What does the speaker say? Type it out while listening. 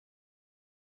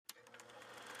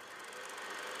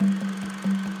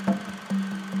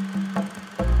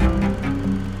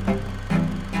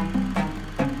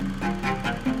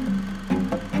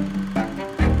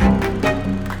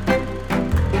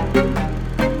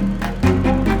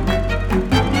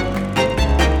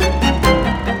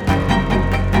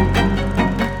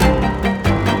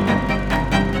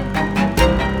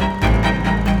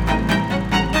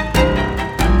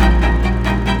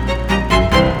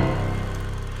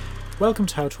Welcome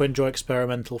to How to Enjoy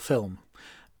Experimental Film.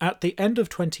 At the end of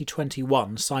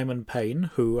 2021, Simon Payne,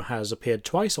 who has appeared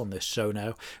twice on this show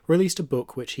now, released a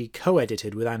book which he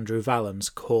co-edited with Andrew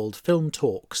Vallance called Film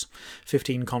Talks,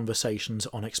 15 Conversations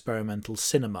on Experimental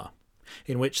Cinema,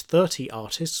 in which 30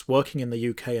 artists working in the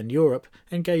UK and Europe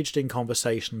engaged in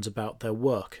conversations about their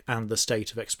work and the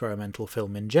state of experimental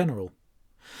film in general.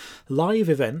 Live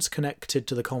events connected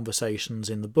to the conversations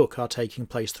in the book are taking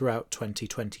place throughout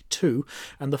 2022,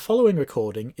 and the following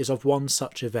recording is of one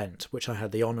such event, which I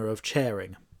had the honour of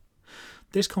chairing.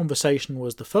 This conversation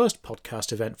was the first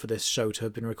podcast event for this show to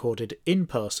have been recorded in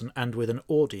person and with an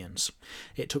audience.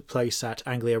 It took place at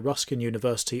Anglia Ruskin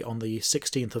University on the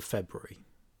 16th of February.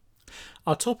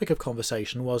 Our topic of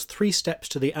conversation was 3 steps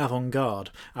to the avant-garde,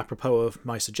 apropos of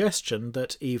my suggestion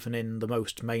that even in the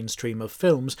most mainstream of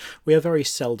films, we are very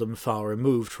seldom far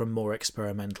removed from more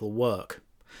experimental work.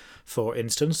 For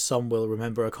instance, some will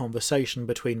remember a conversation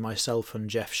between myself and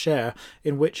Jeff Sher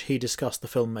in which he discussed the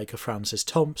filmmaker Francis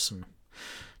Thompson.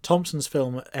 Thompson's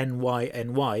film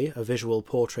NYNY, a visual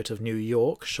portrait of New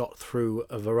York shot through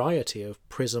a variety of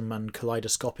prism and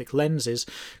kaleidoscopic lenses,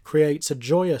 creates a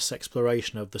joyous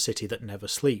exploration of the city that never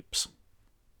sleeps.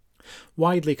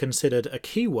 Widely considered a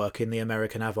key work in the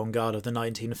American avant-garde of the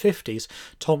 1950s,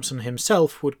 Thompson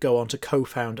himself would go on to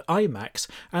co-found IMAX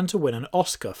and to win an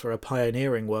Oscar for a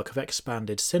pioneering work of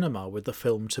expanded cinema with the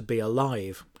film To Be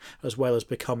Alive, as well as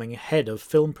becoming head of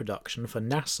film production for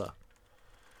NASA.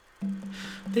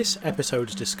 This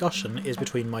episode's discussion is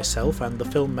between myself and the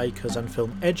filmmakers and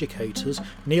film educators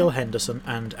Neil Henderson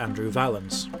and Andrew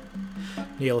Vallance.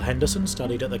 Neil Henderson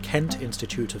studied at the Kent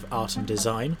Institute of Art and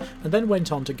Design and then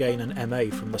went on to gain an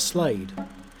MA from the Slade.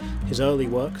 His early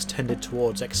works tended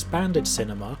towards expanded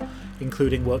cinema,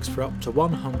 including works for up to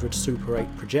 100 Super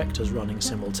 8 projectors running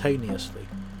simultaneously.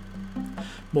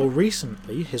 More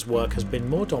recently, his work has been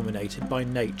more dominated by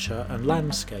nature and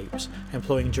landscapes,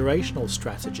 employing durational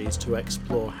strategies to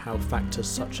explore how factors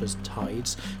such as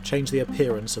tides change the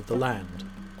appearance of the land.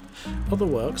 Other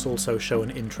works also show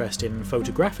an interest in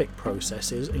photographic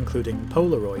processes, including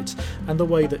Polaroids, and the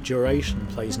way that duration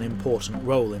plays an important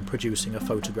role in producing a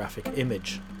photographic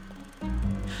image.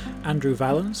 Andrew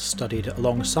Vallance studied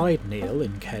alongside Neil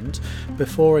in Kent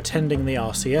before attending the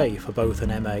RCA for both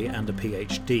an MA and a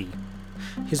PhD.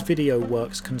 His video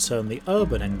works concern the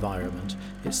urban environment,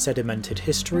 its sedimented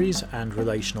histories and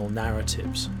relational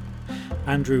narratives.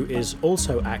 Andrew is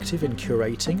also active in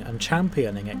curating and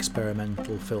championing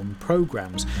experimental film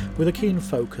programmes, with a keen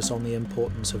focus on the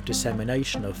importance of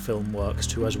dissemination of film works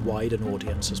to as wide an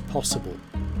audience as possible.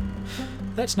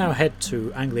 Let's now head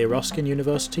to Anglia Ruskin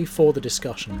University for the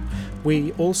discussion.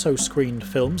 We also screened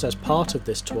films as part of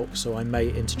this talk, so I may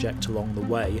interject along the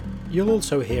way. You'll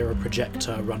also hear a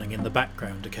projector running in the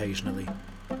background occasionally.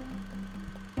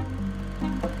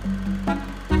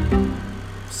 The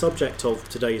subject of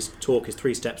today's talk is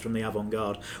 3 steps from the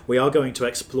avant-garde. We are going to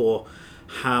explore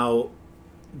how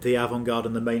the avant-garde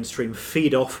and the mainstream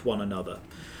feed off one another.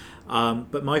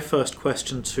 But my first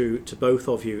question to both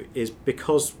of you is,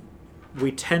 because we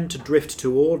tend to drift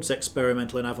towards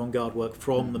experimental and avant-garde work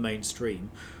from the mainstream,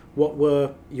 what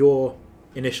were your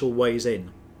initial ways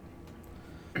in?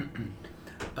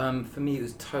 For me,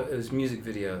 it was music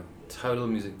video, total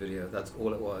music video. That's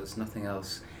all it was, nothing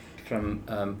else. From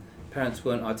parents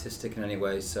weren't artistic in any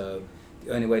way, so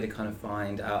the only way to kind of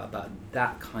find out about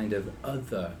that kind of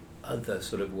other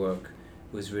sort of work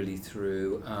was really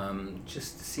through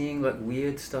just seeing like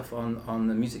weird stuff on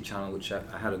the music channel, which I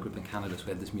had a group in Canada, so we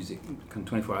had this music,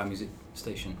 24-hour music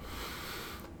station,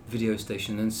 video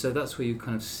station, and so that's where you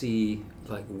kind of see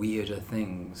like weirder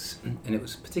things. And it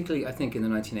was particularly, I think, in the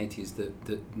 1980s that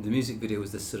the music video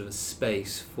was this sort of a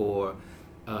space for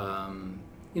kind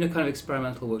of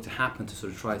experimental work to happen, to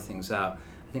sort of try things out.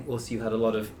 I think also you had a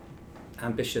lot of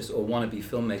ambitious or wannabe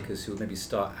filmmakers who would maybe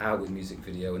start out with music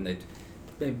video, and they'd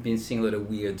been seeing a lot of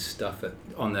weird stuff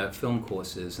on their film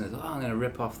courses, and they thought, I'm going to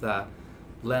rip off that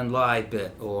Len Lai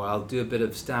bit, or I'll do a bit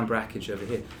of Stan Brakhage over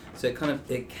here. So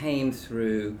it came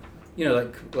through,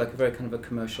 like a very kind of a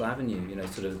commercial avenue,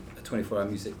 sort of a 24-hour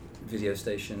music video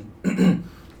station, and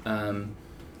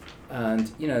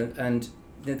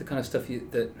the kind of stuff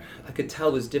that I could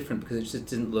tell was different, because it just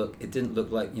didn't look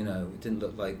like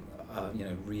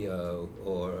Rio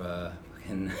or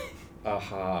fucking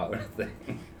Aha or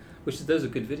anything. Those are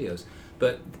good videos,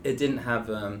 but it didn't have.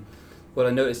 What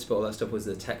I noticed about all that stuff was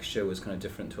the texture was kind of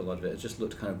different to a lot of it. It just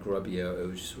looked kind of grubbier.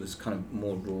 It was kind of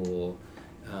more raw.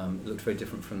 It looked very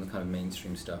different from the kind of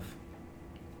mainstream stuff.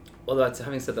 Although,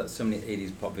 having said that, so many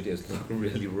 80s pop videos look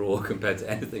really raw compared to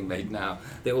anything made now.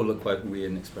 They all look quite weird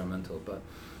and experimental, but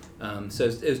So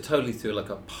it was totally through like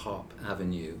a pop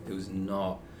avenue. It was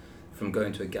not from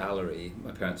going to a gallery.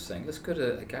 My parents were saying, let's go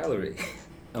to a gallery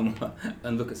and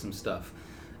look at some stuff.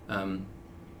 I'm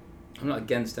not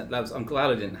against it. I'm glad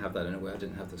I didn't have that in a way. I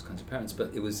didn't have those kinds of parents,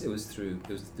 but it was through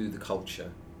the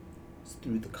culture. It's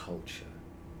through the culture.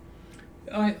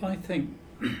 I think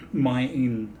my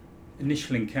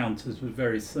initial encounters were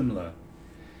very similar.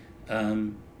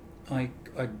 I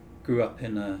grew up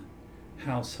in a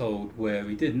household where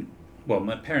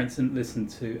my parents didn't listen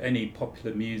to any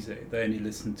popular music. They only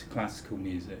listened to classical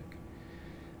music.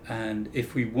 And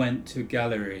if we went to a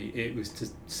gallery, it was to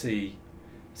see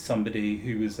somebody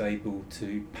who was able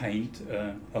to paint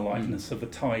a likeness of a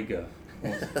tiger.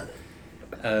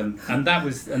 And that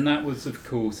was of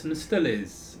course, and it still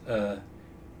is,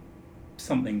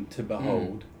 something to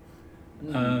behold.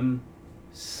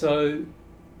 So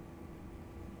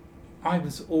I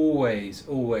was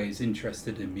always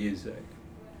interested in music,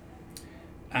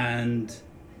 and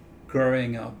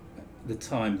growing up the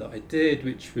time that I did,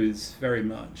 which was very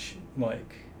much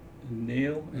like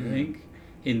Neil, I think,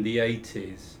 in the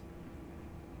 80s,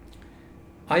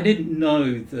 I didn't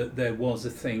know that there was a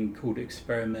thing called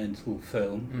experimental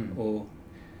film, or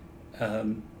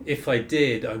if I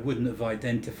did, I wouldn't have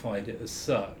identified it as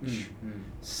such.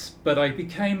 But I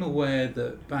became aware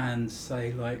that bands,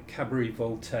 say like Cabaret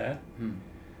Voltaire,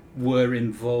 were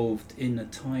involved in a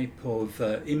type of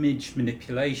image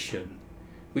manipulation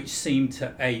which seemed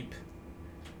to ape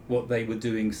what they were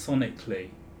doing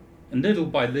sonically. And little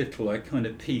by little I kind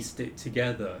of pieced it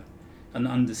together and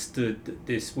understood that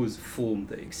this was a form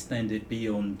that extended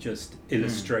beyond just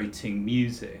illustrating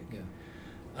music.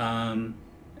 And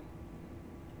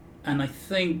I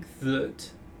think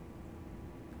that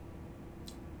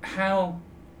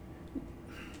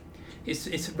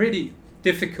it's really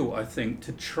difficult, I think,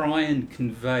 to try and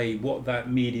convey what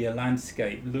that media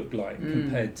landscape looked like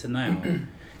compared to now.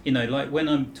 You know, like when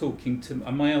I'm talking to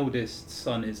my oldest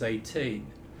son is 18,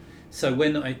 so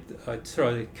when I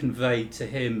try to convey to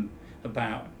him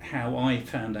about how I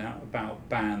found out about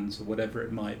bands or whatever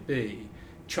it might be,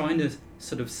 trying to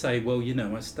sort of say, well, you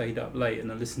know, I stayed up late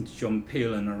and I listened to John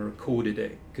Peel and I recorded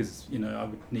it because, you know, I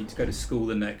would need to go to school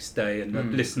the next day, and I'd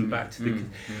listen back to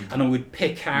and I would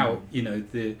pick out, you know,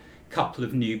 the couple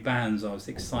of new bands I was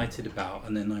excited about,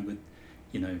 and then I would,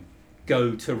 you know,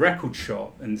 go to a record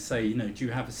shop and say, you know, do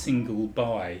you have a single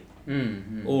buy?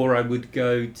 Or I would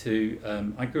go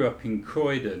to, I grew up in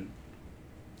Croydon,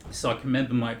 so I can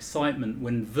remember my excitement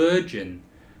when Virgin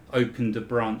opened a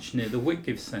branch near the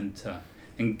Whitgift Centre,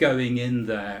 and going in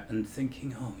there and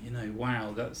thinking, oh, you know,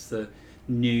 wow, that's the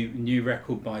new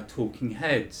record by Talking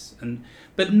Heads,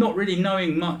 but not really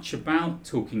knowing much about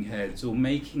Talking Heads or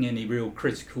making any real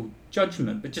critical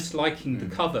judgment, but just liking the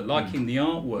cover, liking the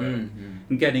artwork,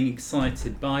 and getting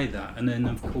excited by that. And then,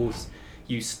 of course,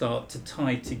 you start to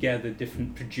tie together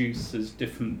different producers,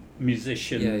 different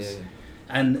musicians,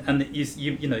 and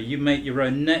you know, you make your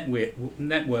own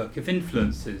network of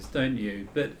influences, don't you?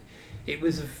 But it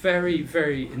was a very,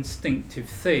 very instinctive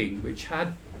thing which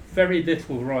had very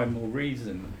little rhyme or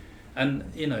reason, and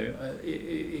you know,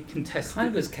 it can test. Kind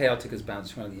of as chaotic as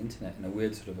bouncing around the internet in a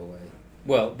weird sort of a way.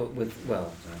 Well, but with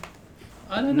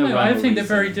I don't know. I think they're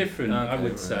very different. Okay,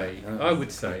 I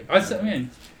would say. I mean,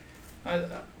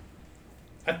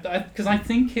 because I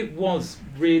think it was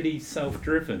really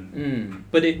self-driven,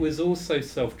 but it was also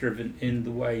self-driven in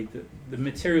the way that the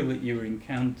material that you were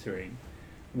encountering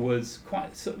was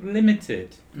quite sort of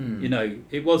limited. You know,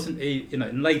 it wasn't, you know,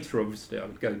 and later obviously I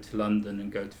would go to London and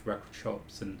go to record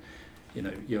shops, and you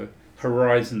know, your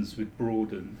horizons would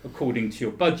broaden according to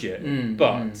your budget.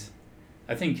 But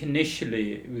I think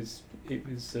initially it was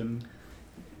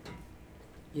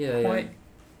quite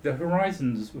the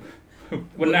horizons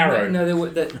were narrow. No, they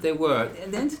were.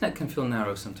 The internet can feel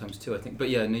narrow sometimes too, I think. But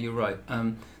yeah, no, you're right.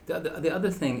 The other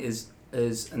thing is,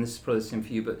 and this is probably the same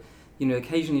for you, but you know,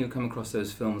 occasionally you come across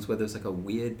those films where there's like a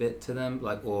weird bit to them,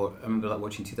 like, or I remember like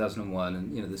watching 2001,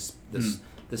 and you know,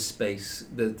 the space,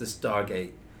 the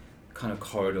Stargate kind of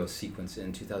corridor sequence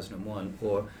in 2001,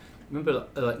 or remember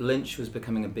like Lynch was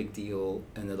becoming a big deal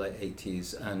in the late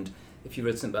 80s, and if you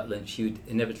read something about Lynch, you'd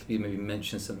inevitably maybe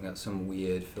mention something about some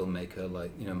weird filmmaker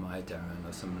like, you know, Maya Deren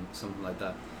or something like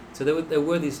that. So there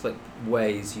were these like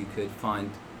ways you could find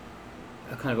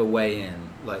a kind of a way in,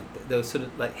 like there were sort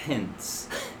of like hints.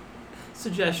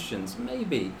 Suggestions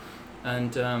maybe,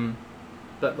 and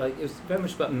but like it was very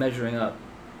much about measuring up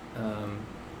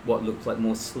what looked like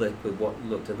more slick with what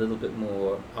looked a little bit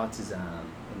more artisan,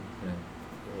 and,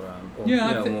 you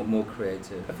know, or more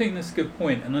creative. I think that's a good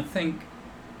point, and I think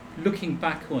looking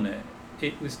back on it,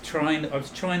 it was I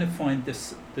was trying to find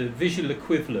the visual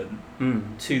equivalent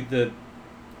to the,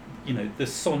 the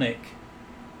sonic,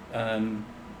 I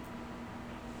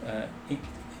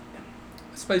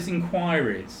suppose,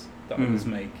 inquiries that I was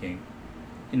making.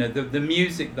 The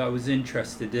music that I was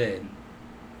interested in,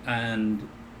 and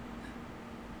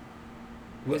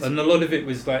a lot of it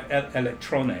was like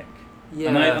electronic.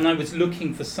 Yeah. And I was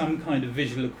looking for some kind of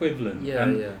visual equivalent.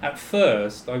 At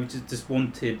first, I just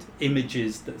wanted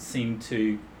images that seemed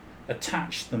to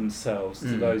attach themselves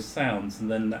to those sounds, and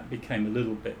then that became a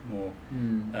little bit more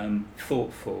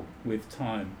thoughtful with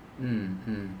time.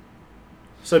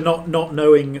 So not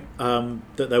knowing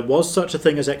that there was such a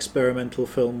thing as experimental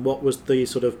film, what was the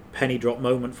sort of penny drop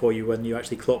moment for you when you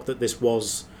actually clocked that this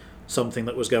was something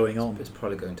that was going on? It's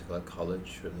probably going to like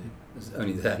college, really. It was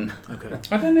only then. Okay.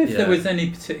 I don't know if there was any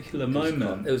particular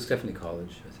moment. It was definitely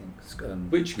college, I think.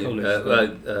 Which college?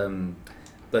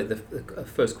 Like the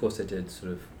first course I did,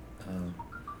 sort of.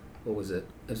 What was it?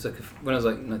 It was like when I was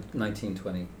like 19,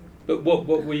 20. But what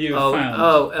were you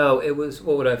found? It was,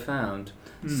 what would I have found?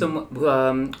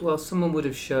 Someone would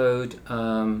have showed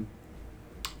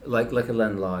like a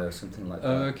Len Lai or something like that.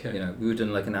 Oh, okay. We were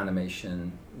doing like an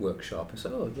animation workshop and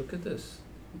said, "Oh, look at this!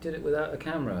 You did it without a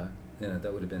camera."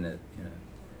 That would have been it.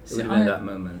 It would have been that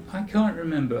moment. I can't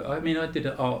remember. I mean, I did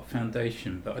an art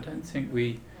foundation, but I don't think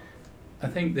I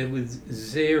think there was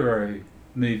zero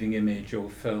moving image or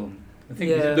film. I think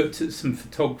we looked at some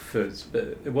photographers,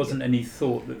 but there wasn't any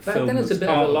thought that Back film then it was was a bit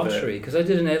part of a of luxury, it. because I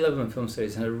did an A-level in film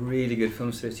studies and had a really good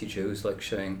film studies teacher who was like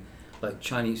showing like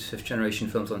Chinese fifth generation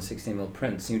films on 16mm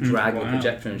prints, and you drag the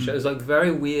projector and show. It was like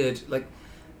very weird. Like,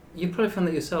 you probably found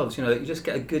that yourselves. You just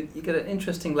get you get an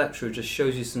interesting lecturer who just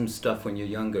shows you some stuff when you're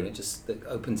younger, and it just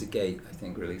opens a gate, I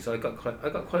think, really. So I got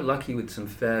quite lucky with some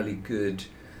fairly good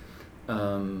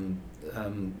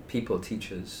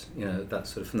teachers, that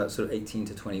sort of, from that sort of 18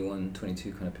 to 21,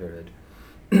 22 kind of period.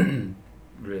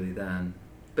 Really then.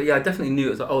 But yeah, I definitely knew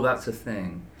it was like, oh, that's a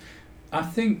thing. I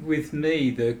think with me,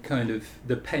 the kind of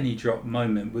the penny drop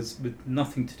moment was with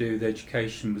nothing to do with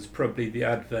education, was probably the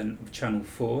advent of Channel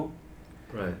 4.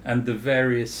 Right. And the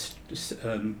various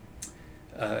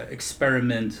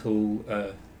experimental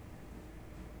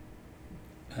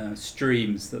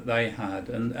streams that they had,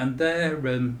 and their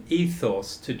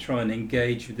ethos to try and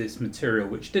engage with this material,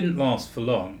 which didn't last for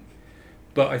long,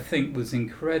 but I think was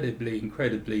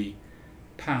incredibly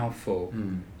powerful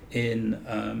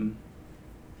in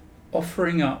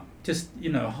offering up just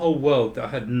a whole world that I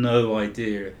had no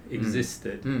idea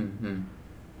existed. And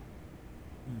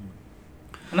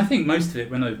I think most of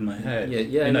it went over my head.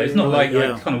 It's not like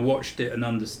I kind of watched it and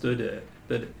understood it,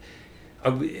 but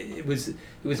it was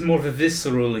more of a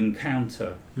visceral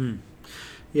encounter.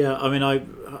 Yeah, I mean,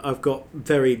 I've got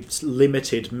very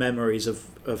limited memories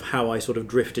of how I sort of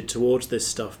drifted towards this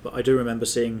stuff, but I do remember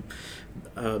seeing,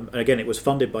 and again, it was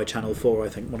funded by Channel 4, I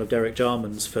think, one of Derek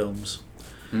Jarman's films,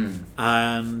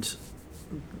 and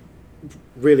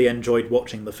really enjoyed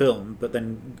watching the film, but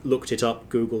then looked it up,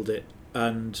 Googled it,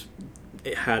 and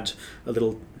it had a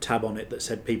little tab on it that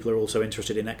said people are also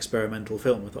interested in experimental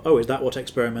film. I thought, oh, is that what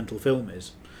experimental film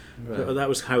is? Right. That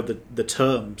was how the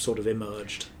term sort of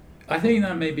emerged. I think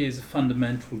that maybe is a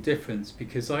fundamental difference,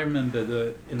 because I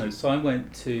remember so I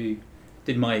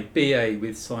did my BA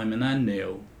with Simon and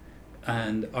Neil,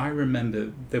 and I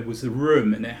remember there was a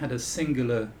room and it had a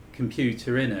singular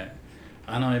computer in it,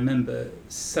 and I remember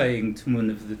saying to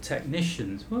one of the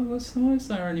technicians, well, why is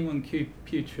there only one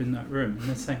computer in that room? And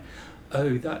they're saying,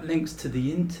 oh, that links to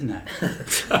the internet.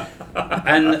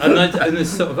 and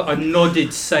I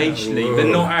nodded sagely, but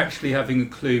not actually having a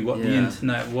clue what the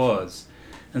internet was,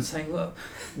 and saying, well,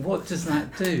 what does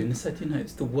that do? And I said,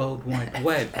 it's the World Wide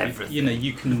Web.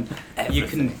 You can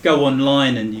go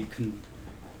online and you can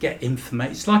get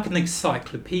information. It's like an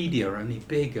encyclopedia, only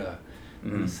bigger.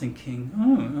 And I was thinking,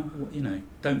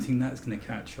 don't think that's going to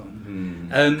catch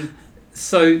on.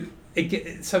 So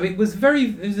it was a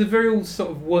very all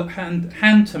sort of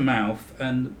hand to mouth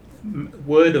and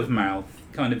word of mouth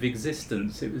kind of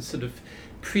existence. It was sort of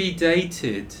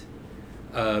predated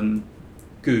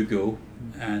Google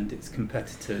and its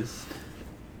competitors.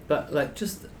 But I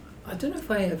don't know if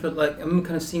I ever I'm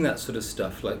kind of seeing that sort of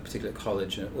stuff, like particularly at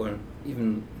college or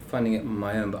even finding it on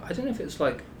my own. But I don't know if it's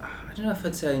I don't know if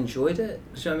I'd say I enjoyed it.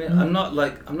 Do you know what I mean?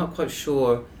 I'm not quite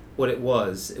sure what it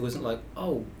was. It wasn't like,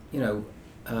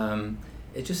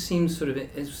 it just seems sort of,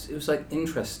 it was like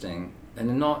interesting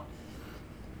and not,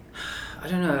 I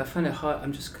don't know, I find it hard.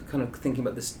 I'm just kind of thinking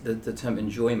about this, the term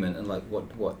enjoyment, and like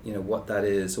what that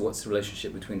is, or what's the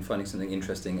relationship between finding something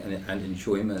interesting and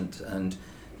enjoyment, and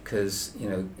because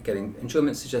getting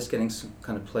enjoyment suggests getting some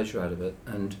kind of pleasure out of it,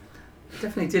 and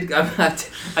definitely did. I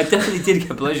definitely did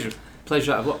get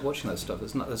pleasure out of watching that stuff.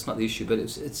 That's not the issue, but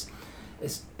it's.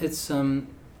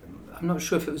 I'm not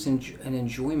sure if it was an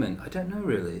enjoyment. I don't know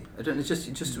really. I don't. It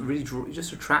just really you're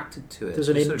just attracted to it. There's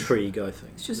an intrigue, I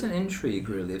think. It's just an intrigue,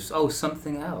 really. It's,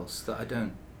 something else that I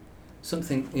don't.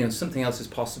 Something else is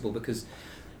possible because,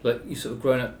 like, you sort of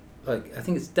grown up. Like, I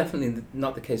think it's definitely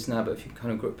not the case now, but if you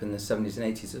kind of grew up in the 70s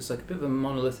and 80s, it's like a bit of a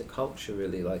monolithic culture,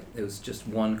 really. Like, it was just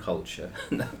one culture,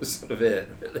 and that was sort of it,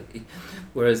 really.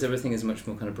 Whereas everything is much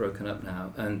more kind of broken up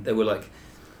now. And they were like,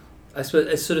 I suppose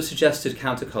it sort of suggested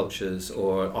countercultures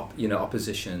or,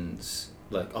 oppositions,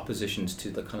 like oppositions to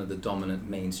the kind of the dominant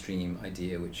mainstream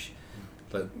idea, which,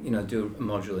 like, do a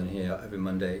module in here every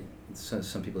Monday.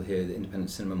 Some people hear the independent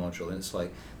cinema module, and it's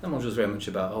like that module is very much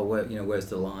about where's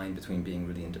the line between being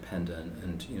really independent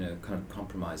and kind of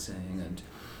compromising,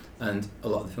 and a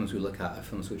lot of the films we look at are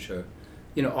films which are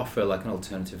offer like an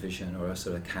alternative vision or a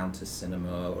sort of counter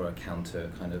cinema or a counter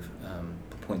kind of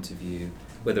point of view,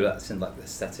 whether that's in like the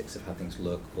aesthetics of how things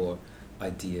look or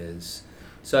ideas.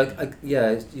 So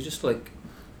you just like,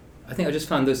 I think I just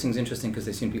found those things interesting because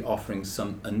they seem to be offering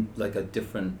like a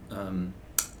different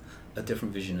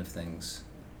vision of things,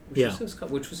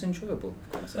 which was enjoyable.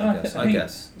 I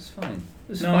guess it's fine.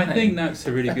 I think that's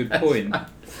a really good point.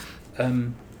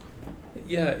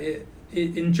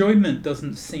 Enjoyment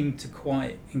doesn't seem to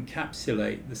quite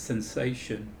encapsulate the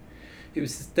sensation. It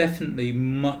was definitely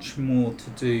much more to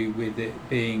do with it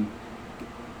being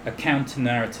a counter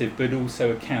narrative, but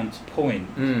also a counterpoint,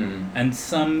 and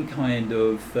some kind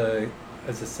of,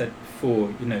 as I said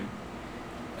before,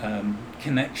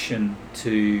 connection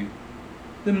to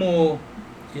the more,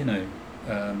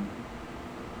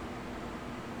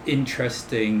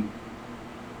 interesting,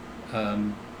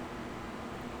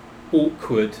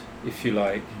 awkward, if you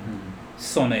like,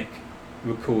 sonic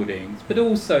recordings. But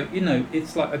also,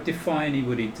 it's like I defy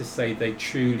anybody to say they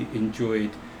truly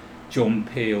enjoyed John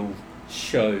Peel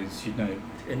shows,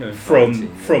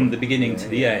 from the beginning to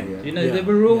the end. There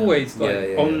were always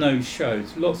on those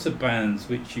shows, lots of bands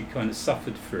which you kind of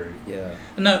suffered through. Yeah.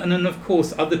 And then of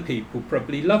course other people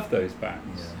probably loved those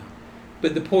bands. Yeah.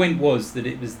 But the point was that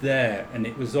it was there and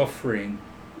it was offering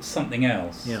something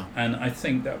else. Yeah. And I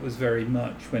think that was very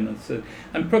much when I said,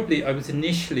 and probably I was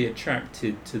initially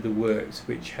attracted to the works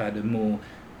which had a more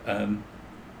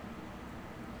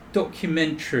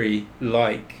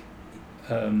documentary-like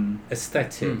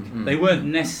aesthetic. They weren't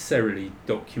necessarily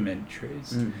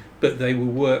documentaries, but they were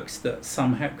works that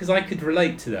somehow, because I could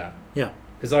relate to that. Yeah.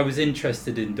 Because I was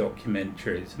interested in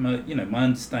documentaries. My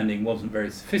understanding wasn't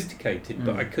very sophisticated,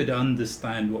 but I could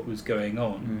understand what was going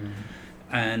on.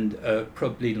 And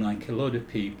probably like a lot of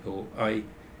people, I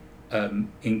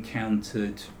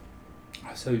encountered.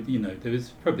 So there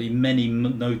was probably many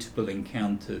notable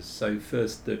encounters. So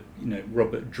first,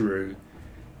 Robert Drew,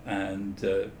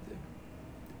 and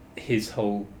his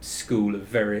whole school of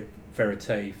verite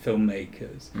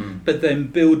filmmakers. But then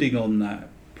building on that,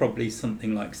 probably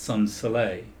something like Sun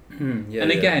Soleil.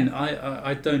 Again,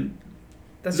 I don't.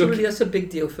 That's a big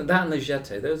deal for that and Le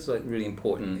Jetée. Those are like really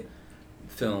important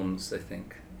films, I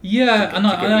think. Yeah, and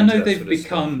I know they've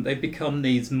become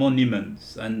these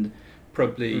monuments, and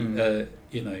probably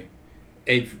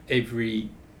every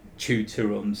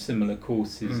tutor on similar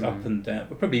courses up and down,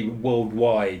 but probably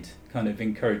worldwide, kind of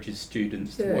encourages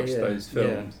students to watch those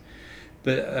films.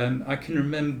 But I can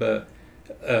remember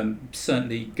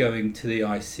certainly going to the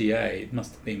ICA. It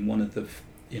must have been one of the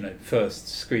first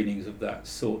screenings of that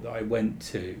sort that I went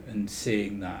to, and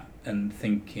seeing that and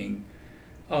thinking,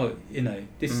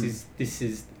 this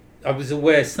is. I was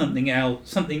aware something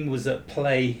was at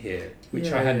play here,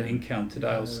 which I hadn't encountered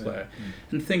elsewhere.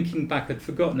 And thinking back, I'd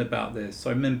forgotten about this.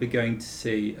 I remember going to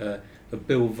see a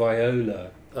Bill Viola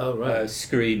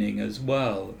screening as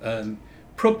well,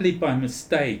 probably by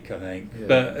mistake, I think.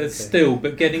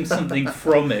 But getting something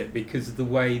from it because of the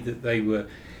way that they were.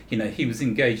 He was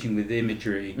engaging with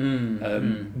imagery.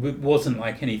 It wasn't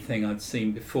like anything I'd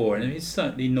seen before, and he's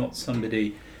certainly not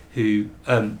somebody who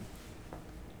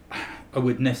I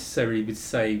would necessarily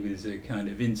say was a kind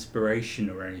of inspiration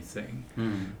or anything.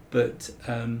 But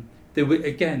there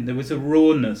was a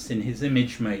rawness in his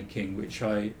image making which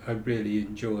I really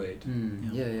enjoyed. I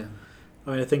mean,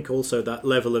 I think also that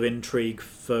level of intrigue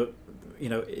for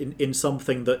in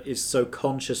something that is so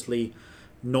consciously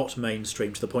not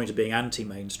mainstream to the point of being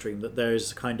anti-mainstream, that there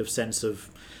is a kind of sense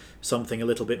of something a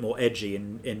little bit more edgy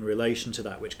in relation to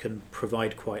that, which can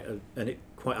provide quite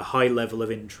a high level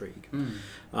of intrigue.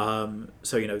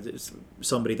 So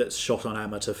somebody that's shot on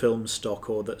amateur film stock,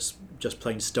 or that's just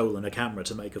plain stolen a camera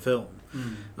to make a film.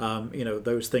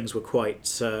 Those things were quite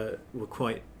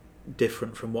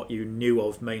different from what you knew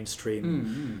of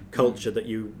mainstream culture, that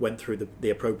you went through the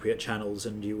appropriate channels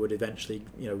and you would eventually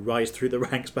rise through the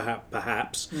ranks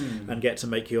perhaps and get to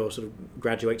make your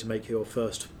graduate to make your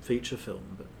first feature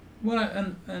film. But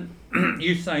well, and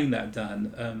you saying that,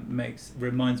 Dan,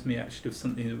 reminds me actually of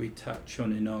something that we touch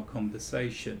on in our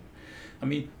conversation. I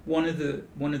mean, one of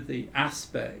the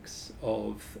aspects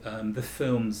of the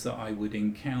films that I would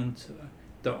encounter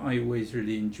that I always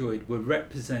really enjoyed were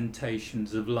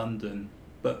representations of London,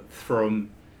 but from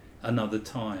another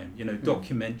time.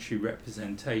 Documentary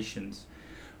representations,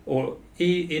 or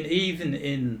even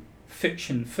in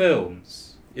fiction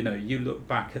films. You look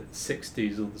back at the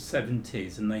 60s or the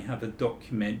 70s, and they have a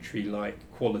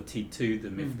documentary-like quality to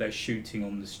them if they're shooting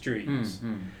on the streets.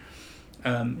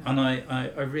 And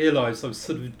I realised I was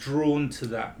sort of drawn to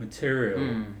that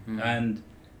material and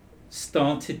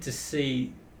started to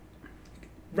see,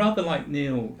 rather like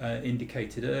Neil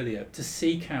indicated earlier, to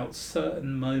seek out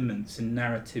certain moments in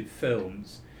narrative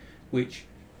films which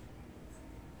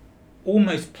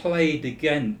almost played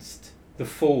against the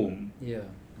form. Yeah.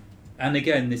 And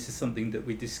again, this is something that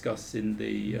we discuss in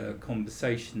the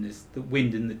conversation, is the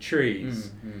wind in the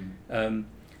trees.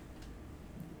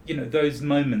 Those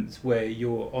moments where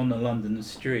you're on a London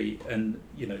street and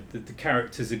the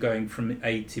characters are going from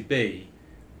A to B,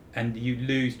 and you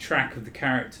lose track of the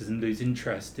characters and lose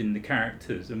interest in the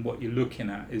characters, and what you're looking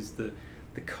at is the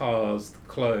cars, the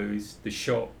clothes, the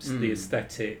shops, the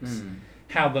aesthetics,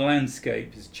 how the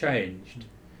landscape has changed.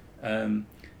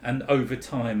 And over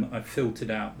time, I filtered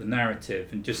out the narrative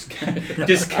and just kept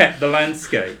the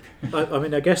landscape. I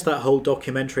mean, I guess that whole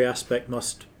documentary aspect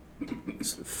must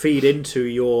feed into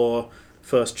your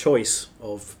first choice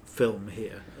of film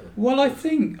here. Well, I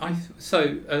think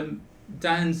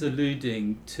Dan's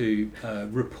alluding to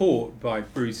Report by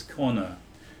Bruce Conner,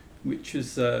 which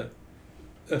is a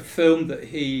film that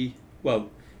he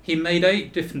made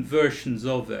 8 different versions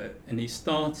of it, and he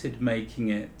started making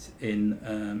it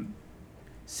in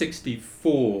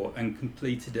 64 and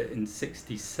completed it in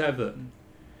 67.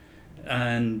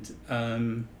 And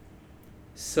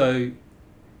so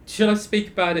should I speak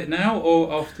about it now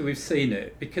or after we've seen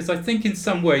it? Because I think in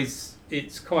some ways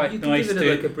it's quite nice to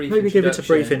maybe give it a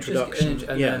brief introduction.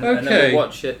 And yeah. then we'll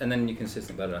watch it, and then you can say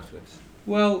something about it afterwards.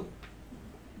 Well,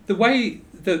 the way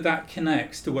that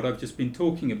connects to what I've just been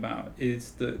talking about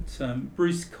is that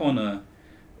Bruce Conner,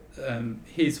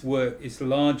 his work is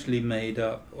largely made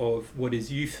up of what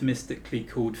is euphemistically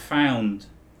called found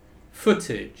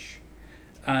footage.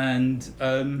 And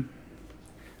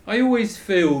I always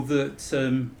feel that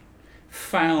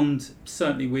found,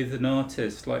 certainly with an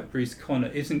artist like Bruce Conner,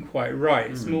 isn't quite right.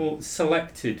 It's more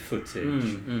selected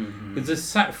footage.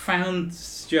 There's found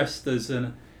just as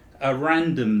a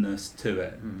randomness to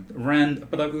it.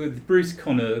 But with Bruce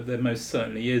Conner, there most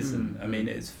certainly isn't. I mean,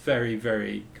 it's very,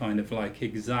 very kind of like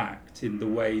exact in the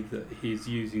way that he's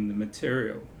using the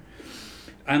material.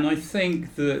 And I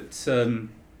think that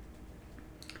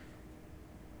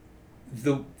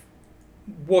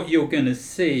what you're going to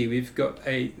see, we've got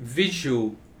a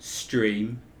visual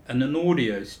stream and an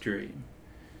audio stream.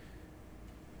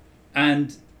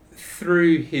 And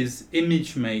through his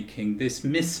image making, this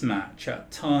mismatch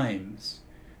at times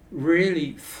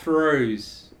really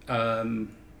throws a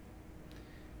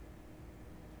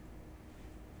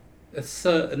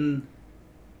certain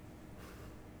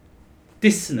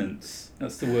dissonance,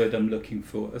 that's the word I'm looking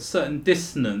for, a certain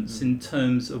dissonance in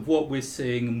terms of what we're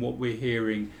seeing and what we're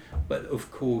hearing, but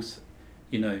of course,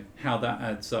 how that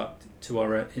adds up to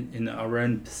our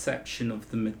own perception of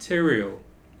the material.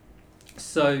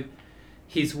 So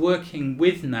he's working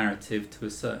with narrative to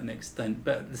a certain extent,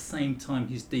 but at the same time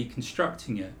he's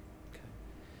deconstructing it.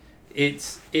 Okay.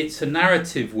 It's a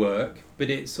narrative work, but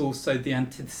it's also the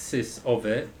antithesis of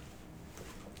it.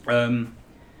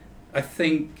 I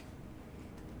think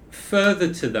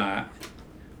further to that,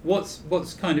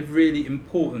 what's kind of really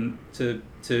important to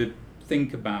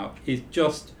think about is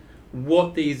just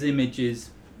what these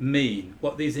images mean,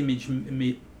 what these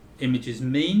images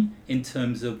mean in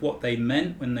terms of what they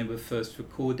meant when they were first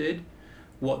recorded,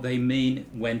 what they mean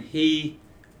when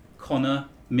Conner,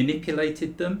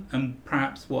 manipulated them, and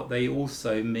perhaps what they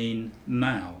also mean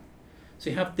now. So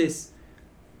you have this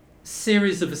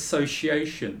series of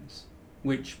associations,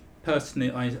 which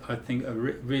personally I think are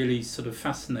really sort of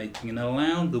fascinating and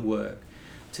allow the work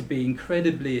to be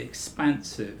incredibly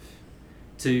expansive,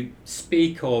 to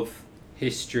speak of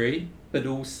history, but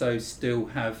also still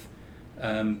have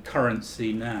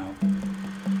currency now.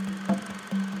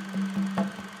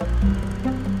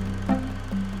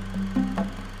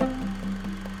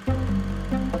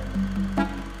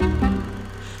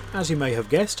 As you may have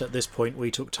guessed, at this point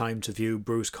we took time to view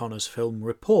Bruce Conner's film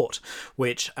Report,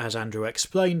 which, as Andrew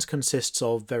explains, consists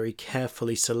of very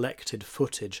carefully selected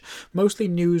footage, mostly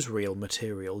newsreel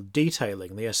material,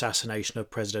 detailing the assassination of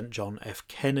President John F.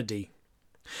 Kennedy.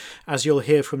 As you'll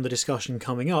hear from the discussion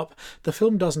coming up, the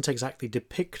film doesn't exactly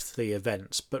depict the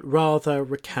events, but rather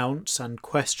recounts and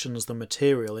questions the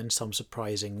material in some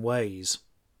surprising ways.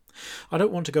 I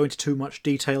don't want to go into too much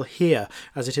detail here,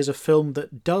 as it is a film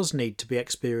that does need to be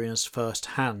experienced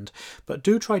firsthand, but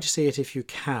do try to see it if you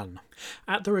can.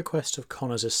 At the request of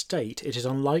Conner's estate, it is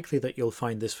unlikely that you'll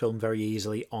find this film very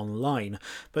easily online,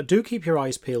 but do keep your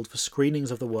eyes peeled for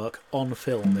screenings of the work on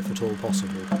film if at all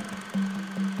possible.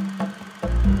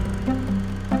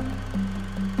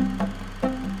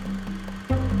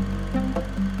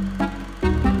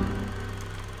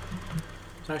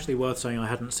 Actually worth saying I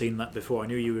hadn't seen that before. I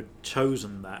knew you had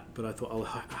chosen that, but I thought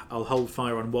I'll hold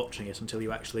fire on watching it until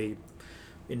you actually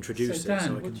introduce Dan, it,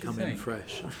 so I can come in think?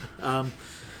 fresh. Well,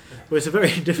 it's a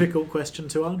very difficult question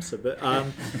to answer, but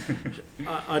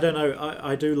I don't know.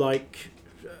 I do like.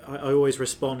 I always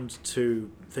respond to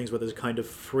things where there's a kind of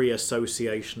free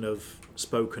association of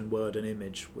spoken word and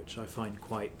image, which I find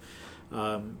quite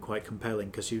compelling,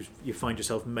 because you find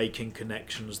yourself making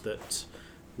connections that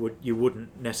you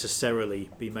wouldn't necessarily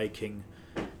be making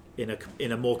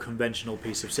in a more conventional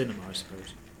piece of cinema, I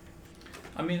suppose.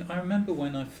 I mean, I remember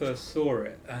when I first saw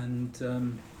it,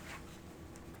 and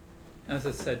as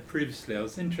I said previously, I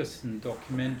was interested in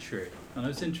documentary, and I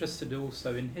was interested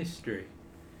also in history.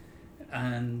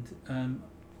 And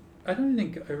I don't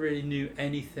think I really knew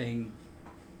anything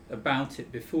about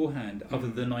it beforehand, other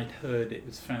than I'd heard it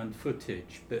was found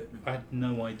footage, but I had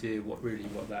no idea what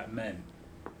that meant.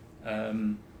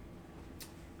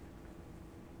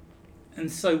 And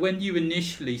so when you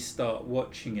initially start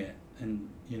watching it, and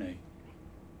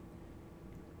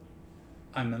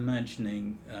I'm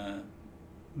imagining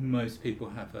most people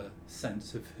have a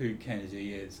sense of who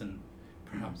Kennedy is and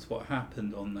perhaps what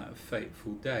happened on that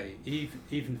fateful day,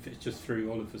 even if it's just through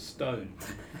Oliver Stone.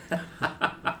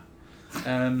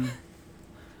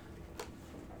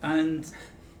 And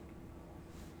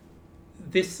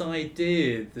this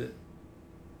idea that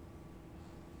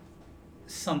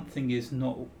something is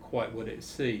not quite what it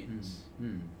seems.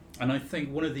 And I think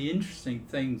one of the interesting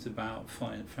things about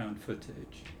found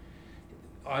footage,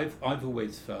 I've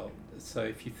always felt, so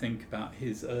if you think about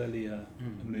his earlier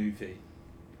movie,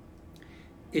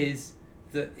 is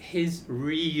that his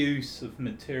reuse of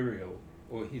material,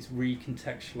 or his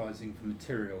recontextualizing of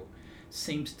material,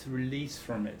 seems to release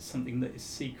from it something that is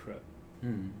secret,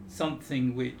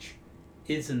 something which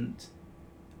isn't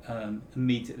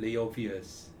immediately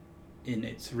obvious in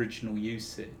its original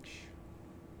usage.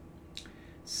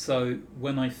 So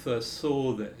when I first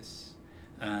saw this,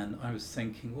 and I was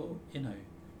thinking, well,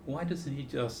 why doesn't he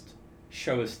just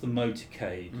show us the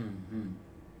motorcade?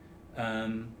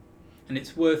 And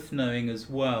it's worth knowing as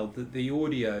well that the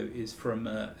audio is from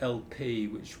a LP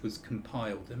which was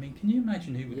compiled. I mean, can you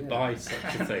imagine who would buy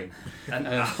such a thing?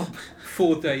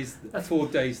 4 days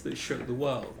that shook the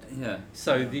world. Yeah.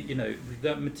 So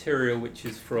that material which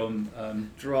is from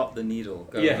drop the needle.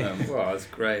 Go home. Wow, that's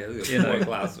great. Look at a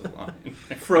glass of wine.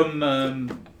 From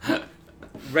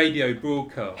radio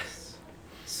broadcasts.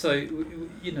 So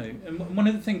and one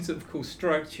of the things that of course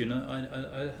strikes you, and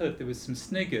I heard there was some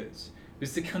sniggers,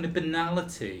 was the kind of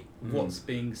banality of what's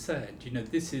being said.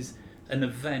 This is an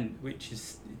event which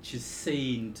is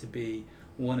seen to be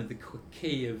one of the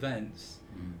key events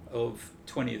of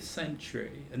 20th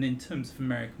century, and in terms of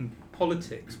American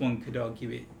politics, one could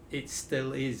argue it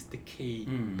still is the key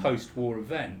post-war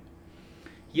event.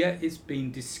 Yet it's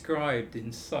been described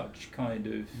in such kind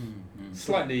of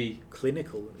slightly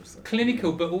clinical,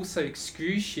 but also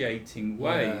excruciating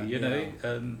way.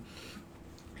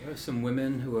 There are some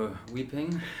women who are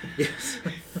weeping. Yes.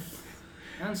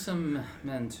 And some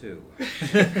men too.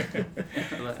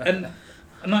 and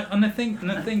I think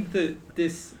that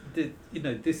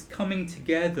this coming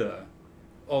together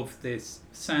of this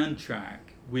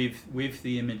soundtrack with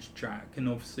the image track, and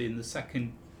obviously in the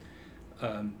second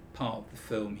part of the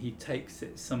film he takes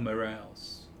it somewhere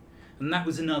else, and that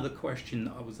was another question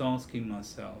that I was asking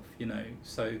myself.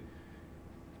 So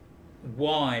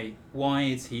why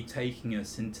is he taking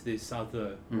us into this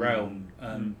other realm,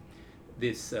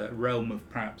 this realm of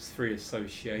perhaps free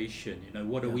association?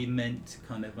 What are we meant to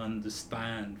kind of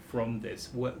understand from this?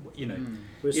 What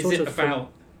is it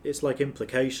about? It's like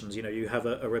implications. You have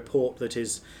a report that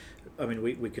is, I mean,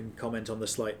 we can comment on the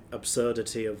slight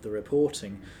absurdity of the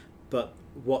reporting, but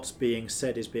what's being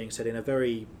said is being said in a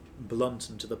very blunt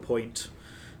and to the point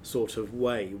sort of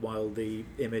way, while the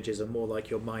images are more like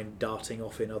your mind darting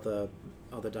off in other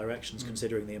directions,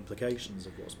 considering the implications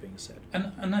of what's being said.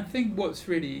 And I think what's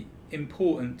really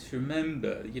important to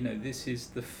remember, this is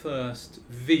the first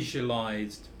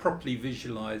properly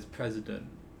visualized president.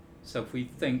 So if we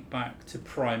think back to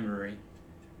Primary,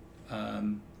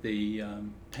 the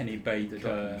Penny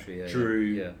Baker,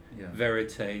 Drew,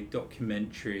 Verite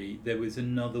documentary, there was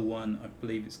another one, I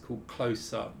believe it's called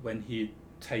Close Up, when he had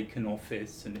taken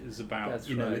office, and it was about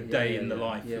a day in the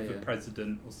life of a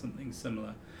president or something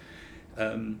similar.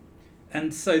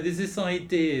 And so there's this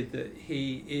idea that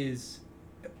he is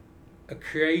a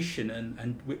creation,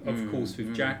 and of course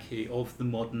with Jackie, of the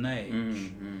modern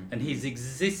age, and he's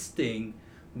existing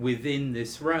within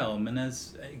this realm. And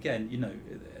as again,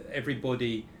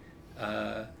 everybody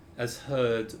has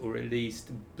heard, or at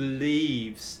least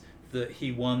believes, that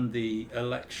he won the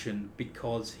election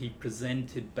because he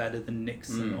presented better than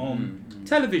Nixon on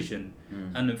television.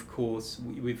 And of course,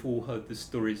 we've all heard the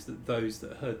stories that those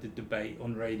that heard the debate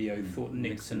on radio thought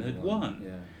Nixon had won.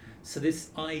 Yeah. So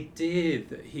this idea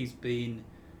that he's been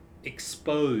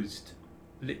exposed,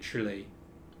 literally,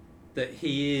 that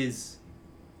he is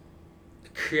a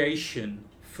creation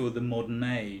for the modern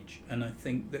age. And I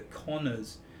think that Connor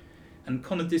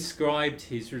described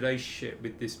his relationship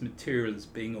with this material as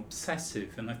being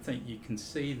obsessive, and I think you can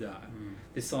see that.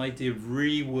 This idea of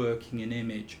reworking an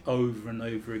image over and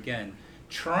over again,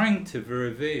 trying to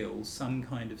reveal some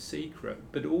kind of secret,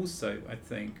 but also, I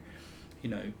think,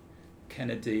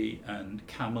 Kennedy and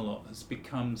Camelot has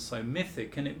become so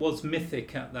mythic, and it was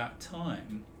mythic at that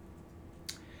time.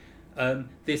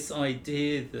 This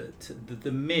idea that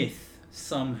the myth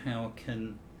somehow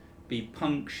can be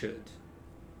punctured,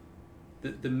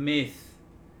 that the myth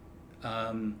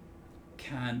the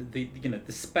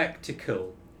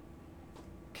spectacle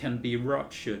can be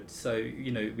ruptured. So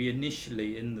we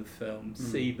initially in the film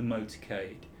see the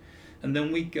motorcade, and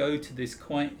then we go to this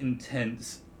quite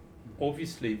intense,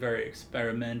 obviously very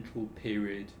experimental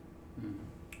period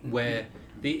where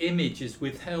the image is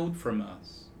withheld from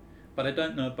us. But I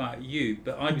don't know about you,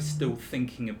 but I was still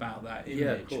thinking about that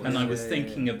image, and I was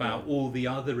thinking about all the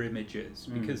other images,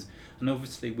 because, and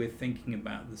obviously we're thinking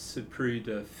about the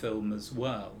Zapruder film as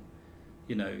well.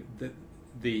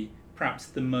 The perhaps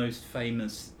the most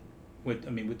famous. We're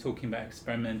talking about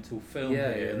experimental film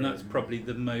here, and that's probably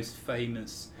the most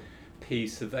famous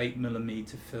piece of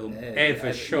 8mm film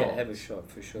ever shot. Ever shot,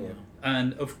 for sure. Yeah.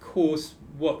 And of course,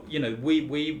 what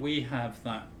we have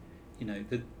that,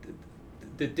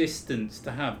 the distance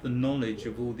to have the knowledge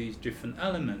of all these different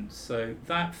elements. So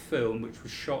that film, which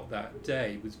was shot that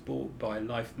day, was bought by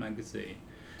Life magazine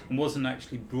and wasn't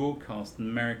actually broadcast on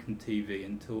American TV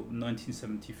until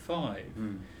 1975.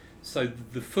 So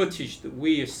the footage that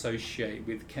we associate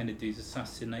with Kennedy's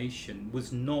assassination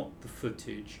was not the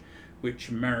footage which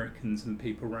Americans and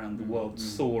people around the world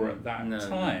saw at that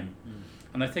time.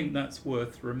 And I think that's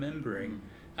worth remembering.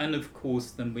 And of course,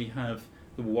 then we have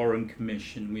the Warren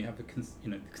Commission, we have the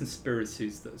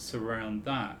conspiracies that surround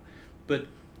that. But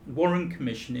Warren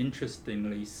Commission,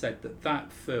 interestingly, said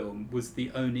that film was the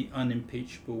only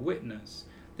unimpeachable witness.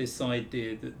 This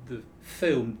idea that the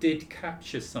film did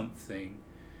capture something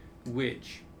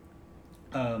which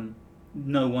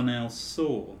no one else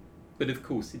saw. But of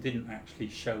course, it didn't actually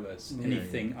show us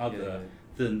anything other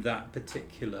than that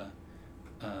particular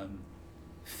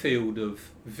field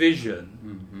of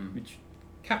vision, which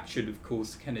captured, of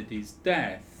course, Kennedy's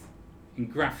death in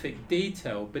graphic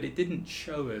detail, but it didn't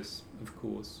show us, of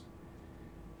course,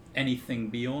 anything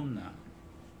beyond that.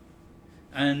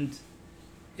 And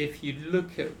if you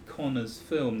look at Connor's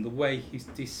film, the way he's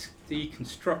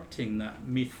deconstructing that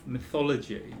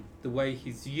mythology, the way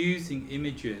he's using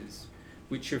images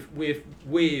which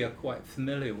we are quite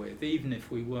familiar with, even if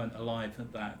we weren't alive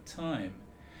at that time,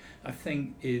 I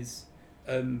think is...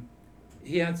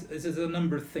 there's a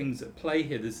number of things at play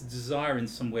here. There's a desire in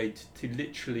some way to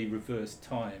literally reverse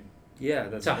time. Yeah,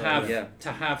 that's to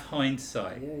have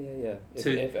hindsight. Yeah.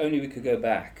 If only we could go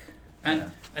back.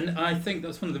 And I think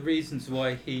that's one of the reasons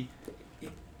why he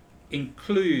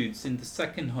includes in the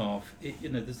second half,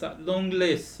 there's that long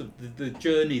list of the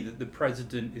journey that the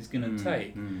president is going to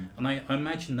take. And I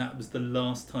imagine that was the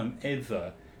last time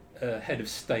ever head of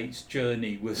state's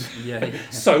journey was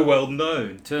so well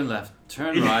known. Turn left,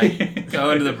 turn right,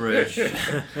 go under the bridge. It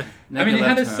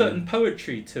had a certain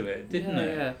poetry to it, didn't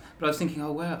it? Yeah. But I was thinking,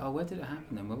 where did it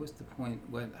happen then? Where was the point?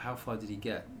 How far did he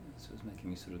get? This was making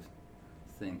me sort of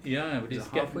think. Yeah, but he's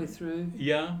halfway through.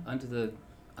 Yeah. Under the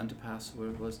underpass, where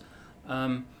it was.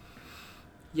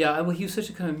 Yeah, well, he was such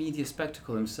a kind of media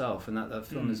spectacle himself, and that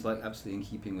film is like absolutely in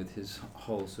keeping with his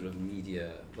whole sort of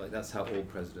media. Like that's how all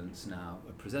presidents now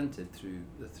are presented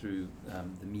through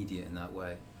the media in that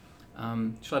way.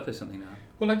 Shall I play something now?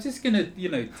 Well, I'm just gonna,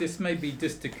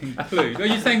 just to conclude. Are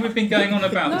you saying we've been going on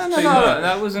about this too No, much?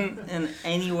 that wasn't in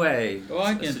any way. Well,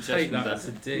 I a can take that as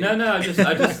a dig. No, I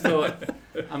just thought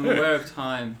I'm aware of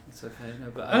time. It's okay.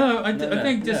 No, but I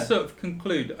think just sort of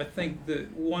conclude. I think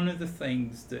that one of the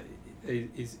things that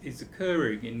is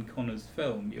occurring in Connor's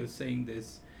film, you're seeing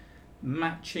this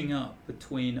matching up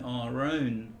between our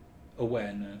own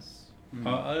awareness,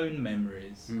 our own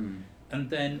memories. And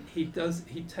then he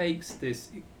takes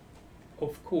this,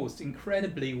 of course,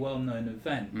 incredibly well-known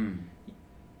event,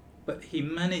 but he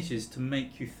manages to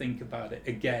make you think about it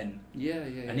again.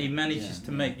 And he manages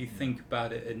to make you think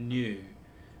about it anew.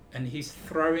 And he's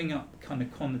throwing up kind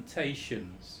of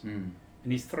connotations,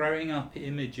 and he's throwing up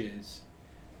images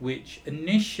which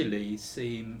initially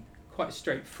seem quite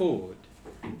straightforward,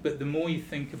 but the more you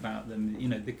think about them,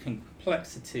 the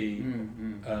complexity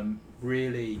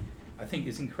really, I think,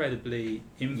 is incredibly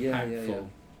impactful. Yeah.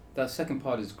 That second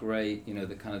part is great.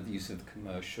 The kind of use of the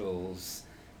commercials,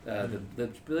 the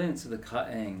brilliance of the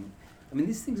cutting. I mean,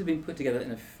 these things have been put together in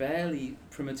a fairly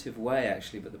primitive way,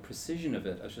 actually, but the precision of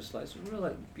it, I was just like, it's a real,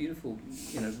 like, beautiful,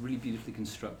 really beautifully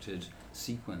constructed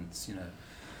sequence.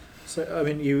 So, I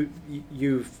mean,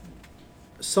 you've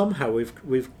somehow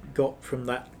we've got from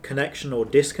that connection or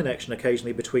disconnection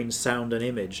occasionally between sound and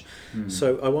image.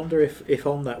 So I wonder if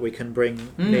on that we can bring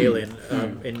Neil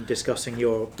in discussing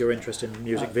your interest in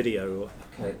music video.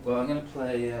 Okay, well, I'm going to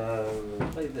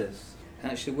play this. It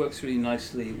actually works really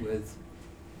nicely with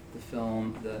the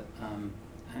film that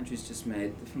Andrew's just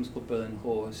made. The film's called Berlin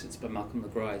Horse. It's by Malcolm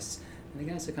LeGrice. And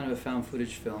again, it's a kind of a found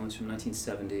footage film. It's from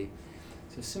 1970.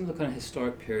 It's a similar kind of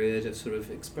historic period of sort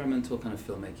of experimental kind of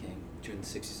filmmaking during the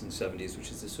 60s and 70s, which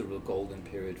is a sort of a golden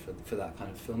period for that kind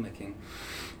of filmmaking.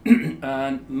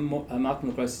 And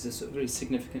Malcolm LeGrice is a sort of very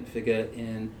significant figure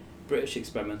in British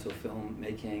experimental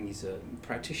filmmaking. He's a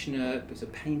practitioner, he's a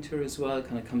painter as well. He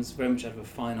kind of comes very much out of a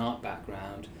fine art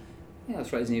background. Yeah,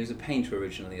 that's right. He was a painter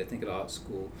originally, I think, at art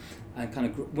school, and kind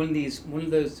of one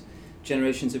of those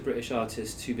generations of British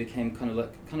artists who became kind of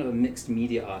a mixed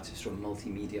media artist or a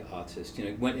multimedia artist.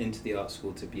 Went into the art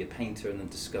school to be a painter and then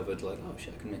discovered like, oh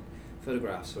shit, I can make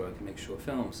photographs or I can make short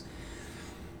films.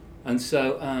 And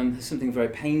so there's something very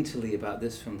painterly about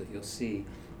this film that you'll see.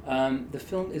 The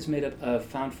film is made up of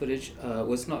found footage. I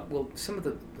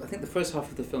think the first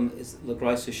half of the film is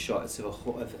LeGrice's shot. It's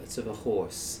of a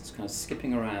horse. It's kind of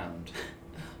skipping around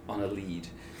on a lead,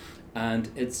 and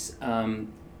it's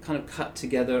kind of cut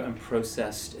together and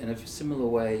processed in a similar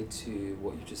way to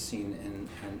what you've just seen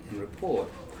in Report.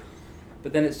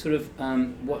 But then it's sort of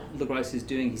what LeGrice is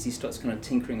doing is he starts kind of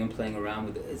tinkering and playing around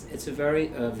with it. It's a very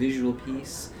visual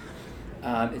piece.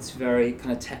 It's very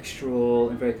kind of textural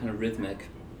and very kind of rhythmic.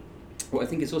 What I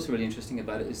think is also really interesting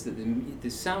about it is that the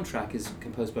soundtrack is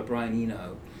composed by Brian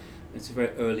Eno. It's a very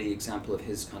early example of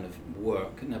his kind of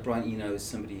work. Now, Brian Eno is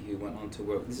somebody who went on to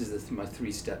work, this is my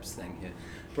three steps thing here.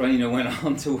 Brian Eno went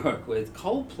on to work with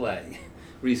Coldplay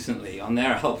recently on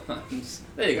their albums.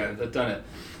 There you go, they've done it.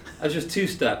 That's just two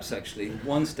steps, actually,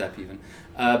 one step even.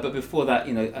 But before that,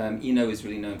 Eno is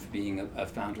really known for being a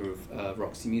founder of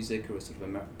Roxy Music, or a sort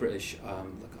of a British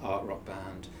art rock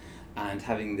band, and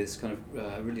having this kind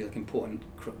of really important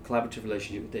collaborative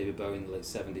relationship with David Bowie in the late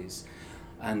 70s.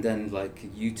 And then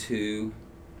U2.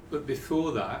 But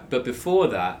before that,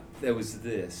 there was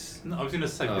this. No, I was going to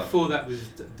say before that was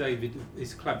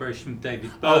his collaboration with David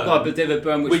Byrne. Oh God, but David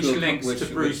Byrne, which links to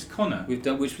Bruce Conner.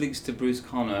 Which links to Bruce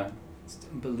Conner. It's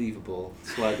unbelievable.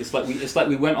 It's like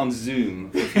we went on Zoom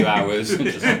for a few hours and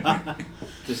just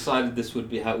decided this would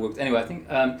be how it worked. Anyway, I think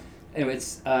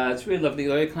it's really lovely,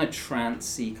 very kind of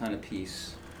trancey kind of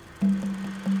piece.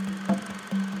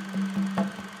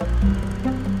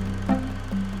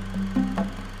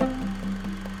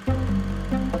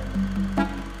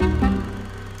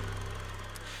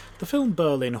 The film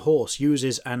Berlin Horse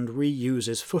uses and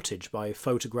reuses footage by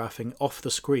photographing off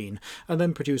the screen and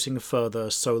then producing further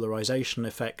solarization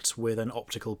effects with an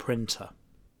optical printer.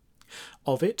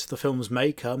 Of it, the film's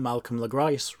maker, Malcolm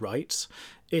LeGrice, writes,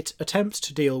 "It attempts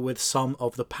to deal with some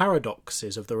of the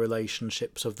paradoxes of the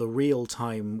relationships of the real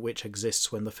time which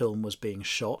exists when the film was being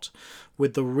shot,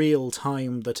 with the real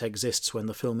time that exists when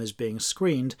the film is being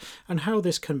screened, and how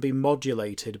this can be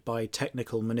modulated by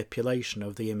technical manipulation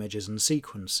of the images and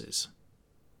sequences.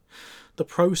 The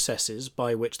processes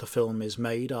by which the film is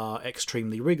made are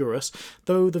extremely rigorous,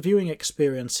 though the viewing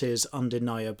experience is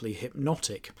undeniably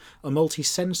hypnotic, a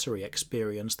multi-sensory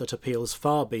experience that appeals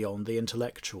far beyond the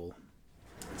intellectual."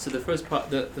 So the first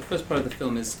part of the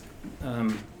film is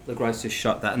Legrais just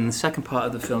shot that, and the second part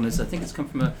of the film is, I think it's come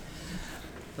from an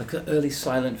early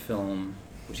silent film,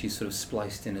 which he sort of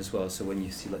spliced in as well. So when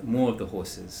you see like more of the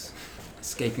horses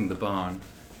escaping the barn,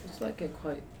 it's like I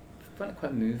find it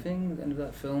quite moving. The end of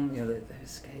that film, you know, they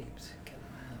escaped, get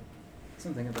them out.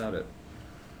 Something about it.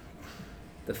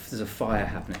 There's a fire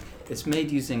happening. It's made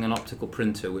using an optical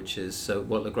printer, which is, so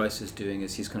what Legrais is doing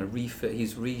is he's kind of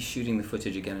he's reshooting the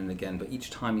footage again and again, but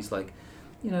each time he's like,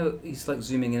 you know, he's like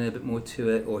zooming in a bit more to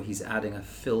it, or he's adding a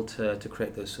filter to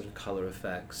create those sort of color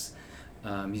effects.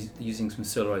 He's using some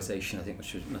solarization, I think,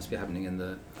 which must be happening in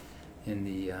the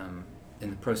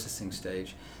processing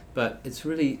stage. But it's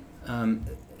really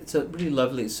it's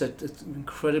lovely. It's an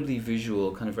incredibly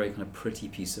visual, very kind of pretty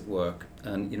piece of work,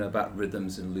 and about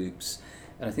rhythms and loops.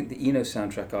 And I think the Eno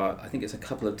soundtrack I think it's a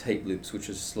couple of tape loops which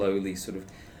are slowly sort of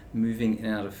moving in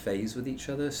and out of phase with each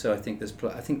other. So I think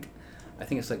I think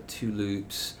it's like two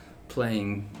loops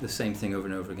playing the same thing over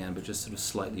and over again, but just sort of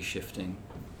slightly shifting.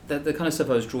 The kind of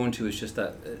stuff I was drawn to is just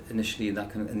that initially and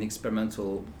the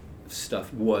experimental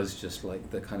stuff was just like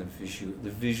the kind of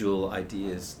visual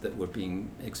ideas that were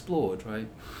being explored, right?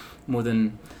 More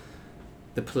than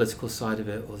the political side of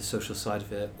it or the social side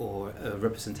of it or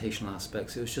representational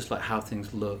aspects. It was just like how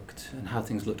things looked and how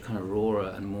things looked kind of rawer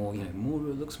and more, it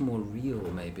looks more real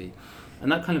maybe.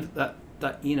 And that kind of that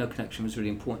Eno connection was really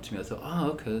important to me. I thought,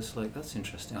 okay, that's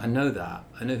interesting. I know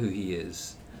who he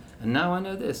is. And now I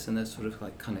know this, and they're sort of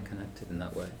like kind of connected in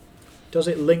that way. Does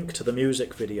it link to the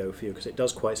music video for you? Because it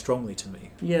does quite strongly to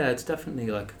me. Yeah, it's definitely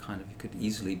like a kind of, it could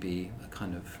easily be a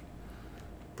kind of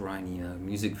Brian Eno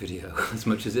music video. As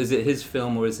much as, is it his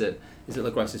film or is it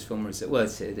Legrais' film or is it? Well,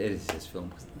 it is his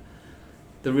film.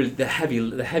 The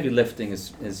heavy lifting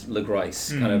is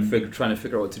Legrais kind of trying to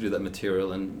figure out what to do with that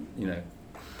material, and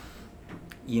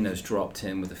Eno's dropped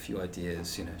in with a few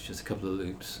ideas. It's just a couple of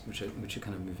loops which are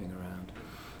kind of moving around.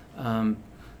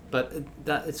 But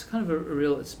that it's kind of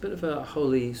it's a bit of a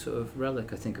holy sort of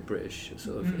relic, I think, of British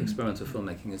sort of experimental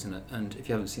filmmaking, isn't it? And if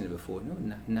you haven't seen it before,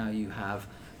 now you have.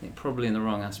 I think probably in the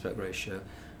wrong aspect ratio,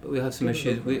 but we have some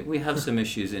issues. We have some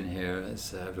issues in here,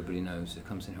 as everybody knows. It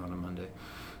comes in here on a Monday.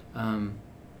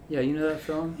 Yeah, you know that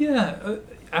film? Yeah,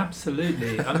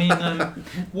 absolutely. I mean,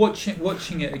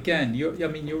 watching it again.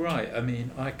 You're right. I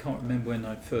mean, I can't remember when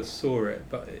I first saw it,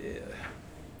 but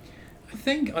I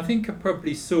think I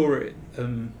probably saw it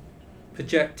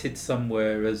projected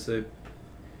somewhere as a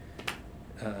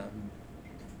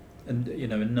a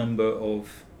number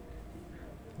of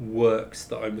works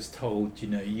that I was told,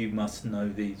 you must know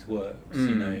these works,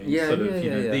 these are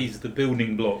the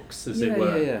building blocks, as it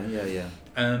were. Yeah.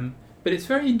 But it's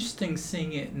very interesting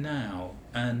seeing it now,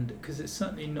 and because it's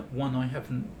certainly not one I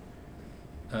haven't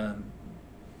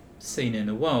seen in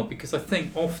a while. Because I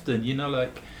think often,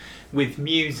 like with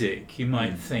music, you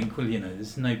might think, well,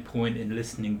 there's no point in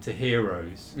listening to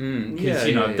Heroes because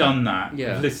I've done that.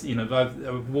 Yeah.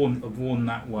 I've worn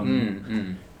that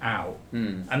one out,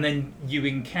 and then you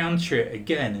encounter it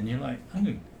again, and you're like,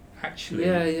 oh, actually,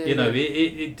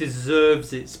 it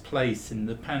deserves its place in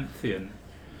the pantheon.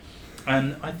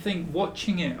 And I think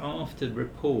watching it after the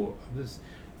report, I was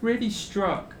really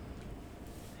struck.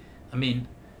 I mean,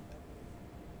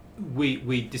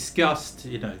 we discussed,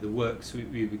 the works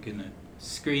we were going to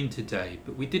screen today,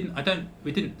 but we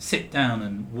didn't sit down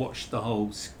and watch the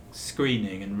whole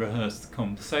screening and rehearse the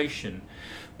conversation.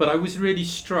 But I was really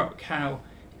struck how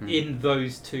in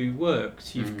those two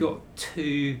works you've got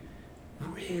two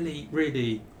really,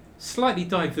 really slightly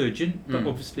divergent but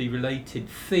obviously related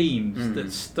themes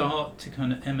that start to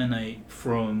kind of emanate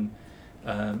from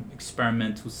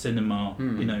experimental cinema,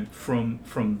 from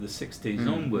the 60s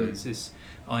onwards. This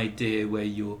idea where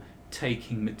you're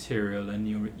taking material and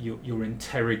you're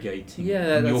interrogating it,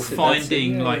 and you're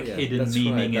finding hidden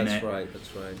meaning in it.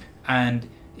 That's right. And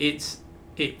it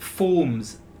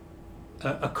forms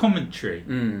a commentary.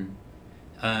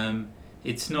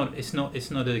 It's not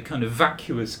a kind of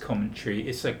vacuous commentary.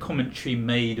 It's a commentary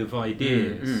made of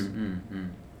ideas,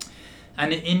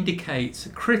 and it indicates a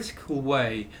critical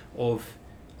way of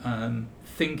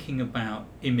thinking about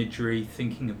imagery,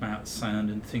 thinking about sound,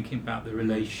 and thinking about the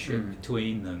relationship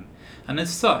between them. And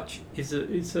as such, it's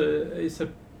a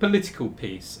political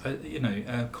piece.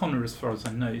 Connor, as far as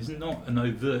I know, is not an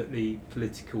overtly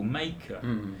political maker.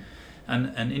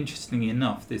 And interestingly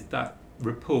enough, that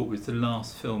report was the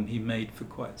last film he made for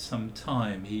quite some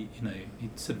time. He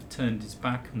sort of turned his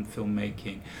back on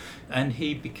filmmaking, and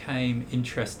he became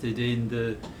interested in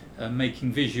the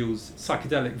making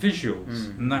psychedelic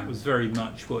visuals, and that was very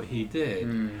much what he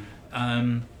did.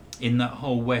 in that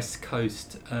whole West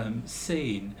Coast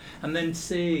scene, and then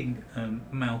seeing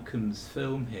Malcolm's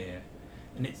film here,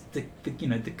 and it's the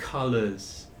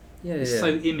colours. It's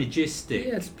so imagistic.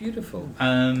 Yeah, it's beautiful.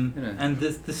 And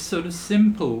the sort of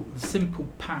simple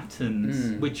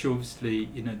patterns, which obviously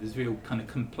there's real kind of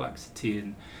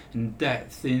complexity and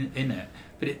depth in it.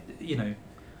 But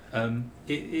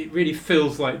it really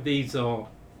feels like these are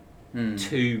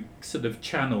two sort of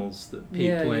channels that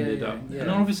people ended up. Yeah.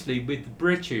 And obviously with the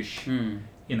British,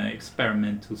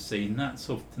 experimental scene,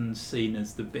 that's often seen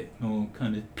as the bit more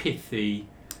kind of pithy.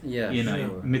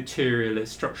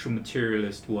 Materialist, structural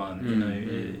materialist one.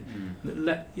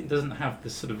 It doesn't have the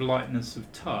sort of lightness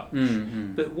of touch.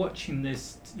 But watching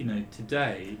this,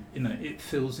 today, it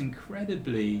feels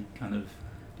incredibly kind of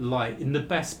light in the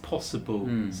best possible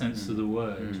sense of the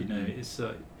word. It's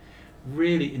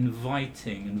really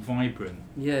inviting and vibrant.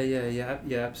 Yeah,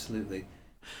 absolutely.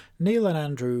 Neil and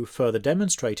Andrew further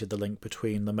demonstrated the link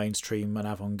between the mainstream and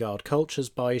avant-garde cultures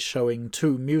by showing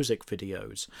two music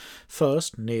videos.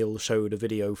 First, Neil showed a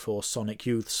video for Sonic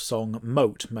Youth's song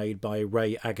Moat, made by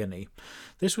Ray Agony.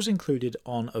 This was included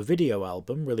on a video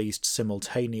album released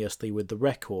simultaneously with the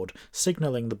record,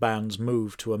 signalling the band's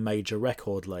move to a major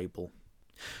record label.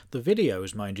 The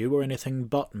videos, mind you, were anything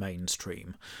but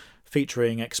mainstream,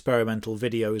 featuring experimental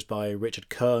videos by Richard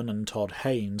Kern and Todd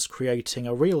Haynes, creating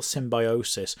a real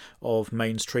symbiosis of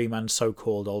mainstream and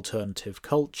so-called alternative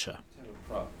culture.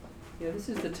 Yeah, this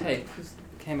is the tape. This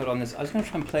came out on this. I was going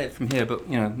to try and play it from here, but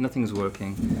nothing's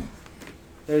working.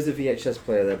 There's a VHS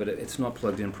player there, but it's not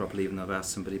plugged in properly, even though I've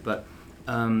asked somebody. But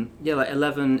like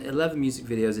 11 music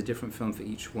videos, a different film for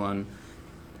each one.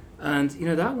 And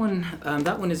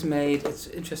that one is made. It's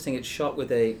interesting. It's shot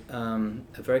with a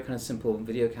very kind of simple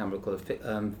video camera called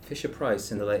Fisher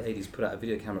Price in the late '80s put out a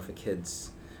video camera for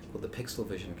kids called the Pixel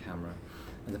Vision camera,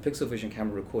 and the Pixel Vision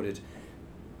camera recorded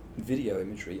video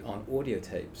imagery on audio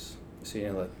tapes. So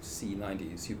like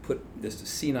C90s. You put this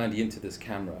C90 into this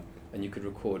camera, and you could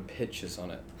record pitches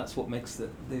on it. That's what makes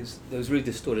those really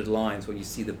distorted lines when you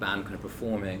see the band kind of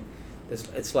performing.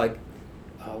 It's like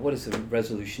what is the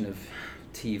resolution of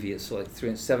TV? It's like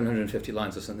 750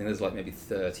 lines or something. There's like maybe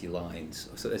 30 lines.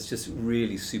 So it's just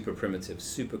really super primitive,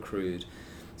 super crude.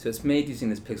 So it's made using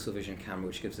this Pixel Vision camera,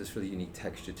 which gives this really unique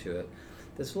texture to it.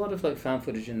 There's a lot of like found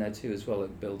footage in there too as well,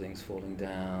 like buildings falling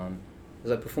down.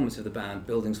 There's like performance of the band,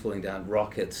 buildings falling down,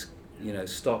 rockets,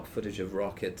 stock footage of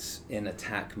rockets in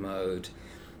attack mode.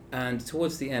 And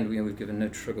towards the end, we've given no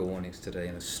trigger warnings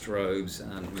today, strobes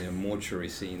and mortuary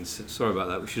scenes. Sorry about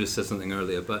that. We should have said something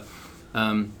earlier, but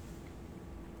I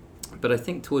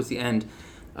think towards the end,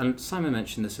 and Simon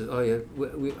mentioned this. I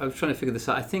was trying to figure this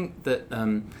out. I think that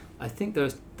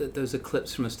there's a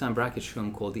clips from a Stan Brakhage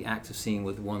film called The Act of Seeing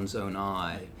with One's Own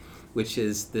Eye, which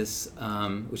is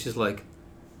like,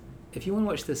 if you want to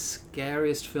watch the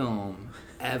scariest film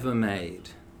ever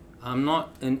made, I'm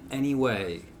not in any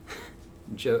way,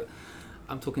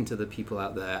 I'm talking to the people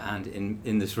out there and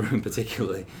in this room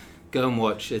particularly. Go and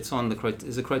watch. It's on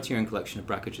there's a Criterion collection of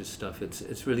Brakhage's stuff.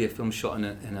 It's really a film shot in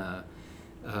a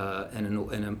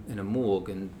morgue,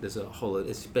 and there's a whole.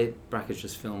 It's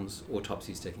Brakhage's films,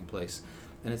 autopsies taking place,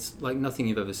 and it's like nothing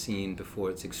you've ever seen before.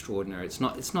 It's extraordinary. It's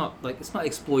not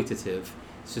exploitative.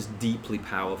 It's just deeply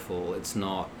powerful. It's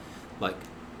not like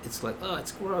it's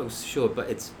gross, sure, but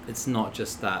it's not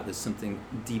just that. There's something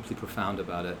deeply profound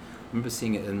about it. I remember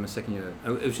seeing it in my second year.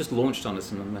 It was just launched on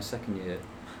us in my second year.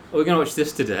 Oh, we're going to watch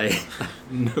this today.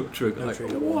 No trigger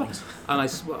warnings. And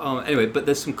anyway, but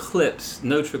there's some clips,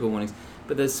 no trigger warnings,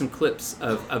 but there's some clips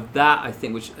of that, I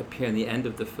think, which appear in the end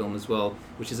of the film as well,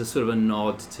 which is a sort of a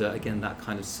nod to, again, that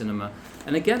kind of cinema.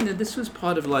 And again, this was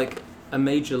part of like a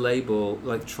major label,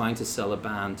 like trying to sell a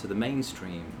band to the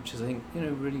mainstream, which is, I think,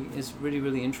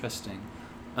 really interesting.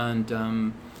 And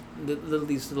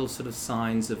these little sort of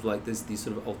signs of like these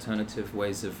sort of alternative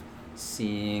ways of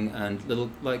seeing, and little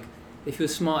like, if you were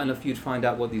smart enough, you'd find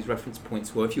out what these reference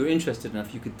points were. If you were interested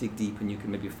enough, you could dig deep and you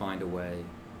could maybe find a way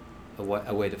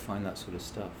to find that sort of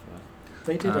stuff. Right?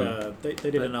 They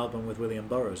did an album with William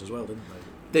Burroughs as well, didn't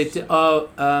they? They did. Or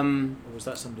was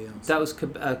that somebody else? That was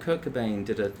Kurt Cobain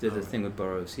did a thing with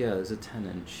Burroughs. Yeah, there's a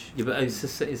 10-inch. Yeah, but it's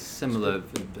similar.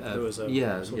 There was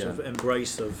a sort of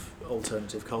embrace of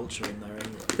alternative culture in there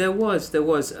anyway. There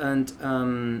was, and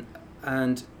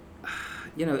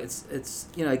it's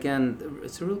again,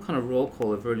 it's a real kind of roll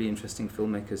call of really interesting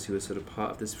filmmakers who are sort of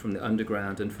part of this from the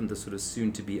underground and from the sort of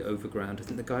soon-to-be overground. I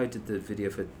think the guy who did the video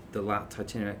for the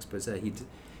Titanium Expose, he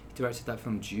directed that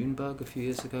film Junebug a few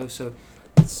years ago. So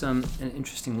it's an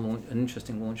interesting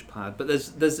launch pad. But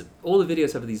there's all the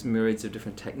videos have these myriads of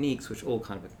different techniques, which all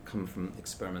kind of come from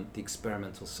the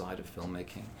experimental side of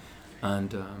filmmaking,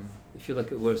 and I feel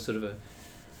like we're sort of a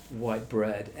white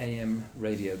bread AM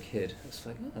radio kid. It's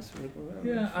like, oh, that's really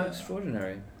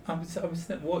extraordinary. I was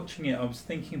watching it. I was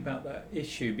thinking about that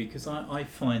issue because I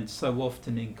find so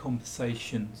often in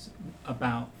conversations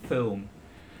about film,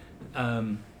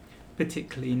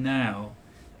 particularly now,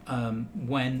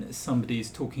 when somebody is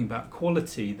talking about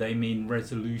quality, they mean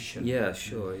resolution. Yeah,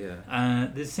 sure, yeah.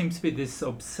 There seems to be this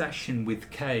obsession with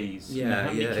Ks. Yeah,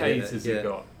 how many Ks has it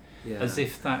got? Yeah. As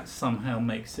if that somehow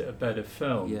makes it a better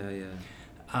film. Yeah, yeah.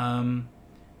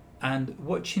 And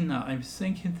watching that, I was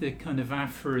thinking of the kind of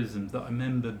aphorism that I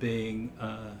remember being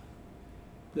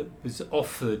that was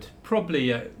offered,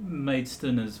 probably at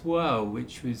Maidstone as well,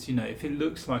 which was, if it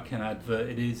looks like an advert,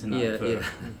 it is an advert.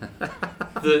 Yeah.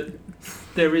 That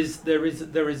there is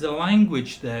a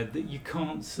language there that you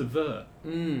can't subvert,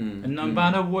 and no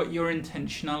matter what your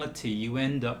intentionality, you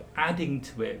end up adding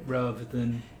to it rather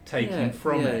than taking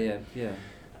from it. Yeah.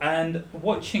 And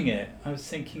watching it, I was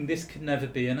thinking this could never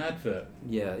be an advert.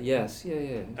 Yeah. Yes.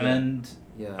 Yeah. And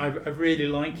I really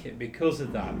like it because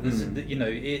of that.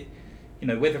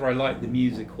 Whether I like the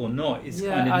music or not is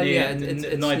kind of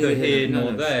it's neither here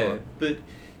nor there. Sure. But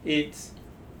it's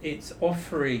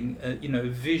offering a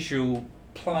visual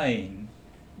plane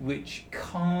which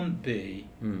can't be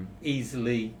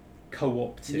easily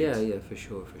co-opted. Yeah, for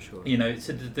sure. It's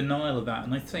a denial of that,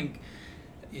 and I think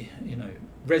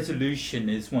resolution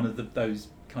is one of those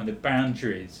kind of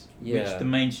boundaries which the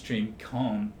mainstream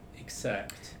can't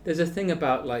accept. There's a thing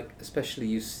about, like, especially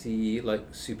you see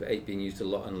like Super 8 being used a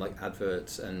lot in like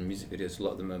adverts and music videos a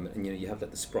lot at the moment, and you have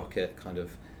like the sprocket kind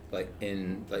of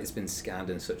it's been scanned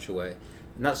in such a way,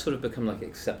 and that's sort of become like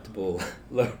acceptable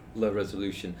low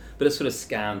resolution, but it's sort of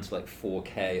scanned to like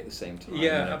 4K at the same time.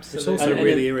 Yeah, absolutely. It's also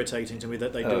really irritating to me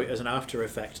that they do it as an After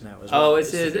Effect now as well. Oh,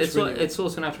 it's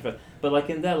also an After Effect, but like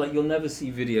in there, like you'll never see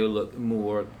video look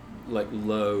more like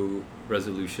low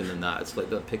resolution than that. It's like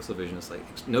the pixel vision. It's like,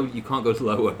 no, you can't go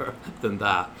lower than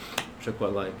that, which I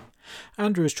quite like.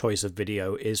 Andrew's choice of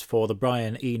video is for the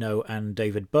Brian Eno and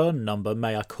David Byrne number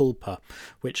Mea Culpa,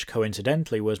 which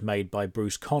coincidentally was made by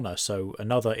Bruce Conner, so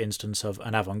another instance of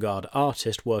an avant-garde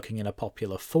artist working in a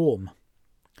popular form.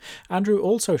 Andrew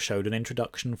also showed an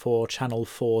introduction for Channel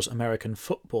 4's American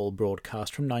football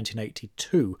broadcast from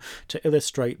 1982 to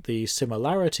illustrate the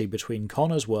similarity between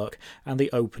Conner's work and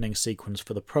the opening sequence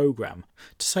for the programme,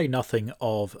 to say nothing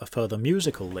of a further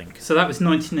musical link. So that was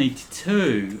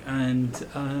 1982, and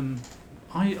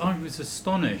I was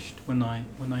astonished when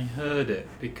I heard it,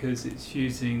 because it's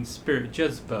using Spirit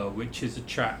Jezebel, which is a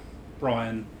track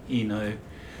Brian Eno,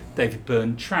 David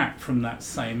Byrne track from that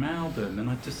same album, and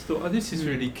I just thought, this is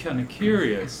really kind of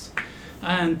curious.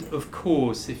 And of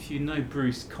course, if you know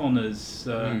Bruce Conner's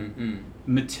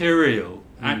material,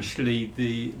 actually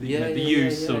the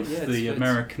use of the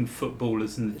American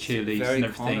footballers and the cheerleaders and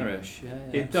everything, Connerish.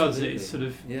 It does it sort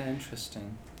of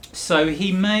interesting. So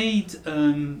he made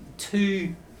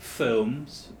 2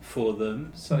 films for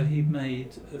them. So he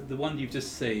made the one you've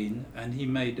just seen, and he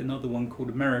made another one called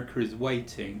America is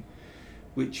Waiting,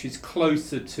 which is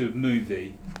closer to a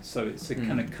movie. So it's a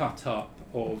kind of cut up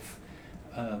of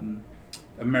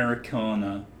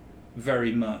Americana,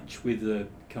 very much with a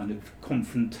kind of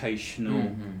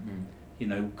confrontational,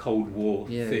 Cold War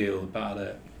feel about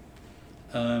it.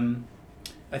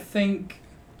 I think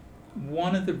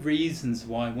one of the reasons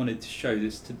why I wanted to show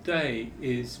this today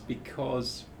is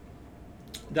because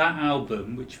that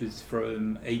album, which was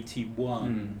from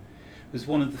 81, was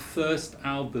one of the first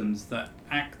albums that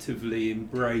actively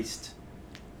embraced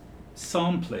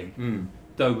sampling,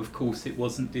 though of course it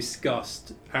wasn't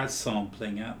discussed as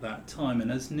sampling at that time. And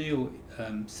as Neil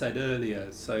said earlier,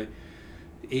 so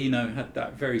Eno had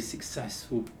that very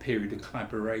successful period of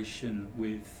collaboration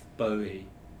with Bowie.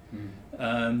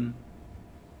 And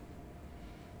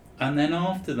then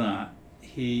after that,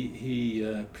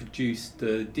 he produced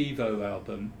the Devo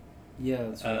album. Yeah,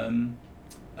 that's right.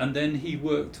 And then he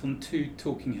worked on 2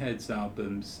 Talking Heads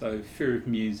albums, so Fear of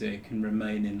Music and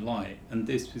Remain in Light, and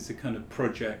this was a kind of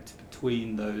project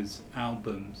between those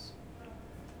albums.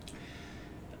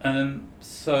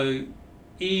 So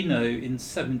Eno in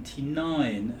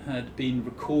 79 had been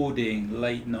recording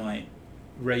late night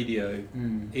radio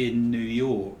in New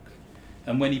York,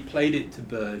 and when he played it to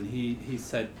Byrne, he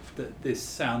said that this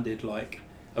sounded like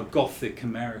a gothic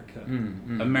America,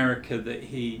 America that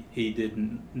he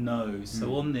didn't know.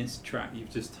 So on this track you've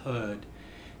just heard,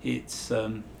 it's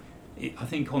I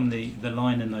think on the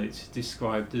liner notes it's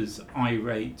described as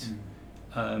irate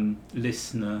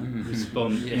listener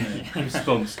response,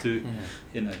 response to,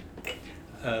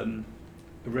 a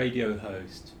radio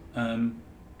host. And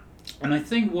I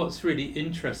think what's really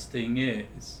interesting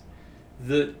is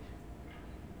that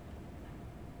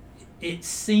it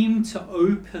seemed to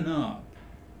open up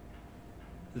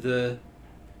the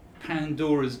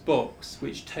Pandora's box,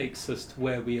 which takes us to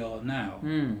where we are now,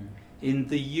 in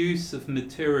the use of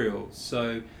materials.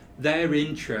 So their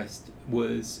interest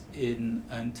was in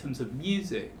terms of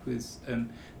music, was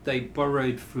they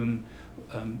borrowed from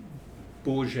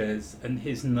Borges and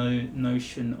his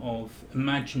notion of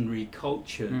imaginary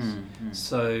cultures.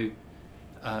 So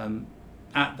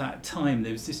at that time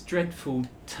there was this dreadful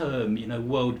term,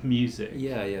 world music,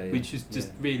 which is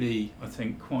just really, I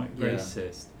think, quite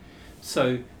racist.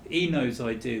 So Eno's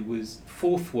idea was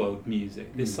fourth world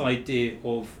music, this idea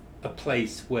of a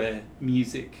place where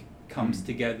music comes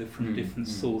together from different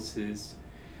sources,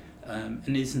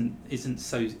 and isn't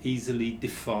so easily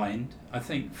defined. I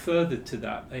think further to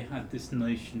that, they had this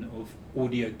notion of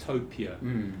audiotopia,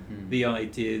 the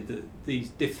idea that these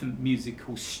different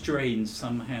musical strains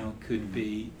somehow could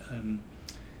be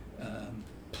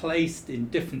placed in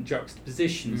different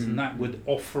juxtapositions, and that would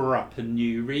offer up a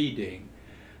new reading.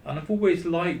 And I've always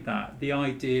liked that, the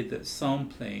idea that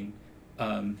sampling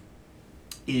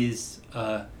is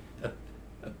a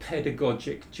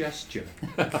pedagogic gesture.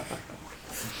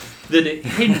 that it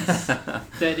hints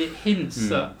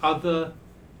at other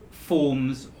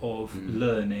forms of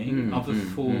learning, other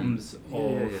forms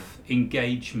of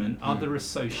engagement, other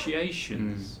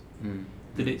associations.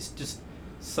 That it's just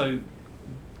so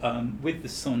with the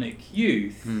Sonic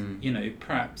Youth,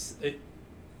 perhaps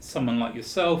someone like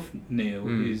yourself, Neil,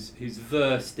 who's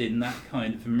versed in that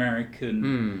kind of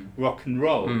American rock and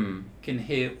roll, can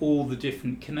hear all the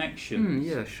different connections.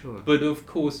 Yeah, sure. But of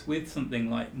course, with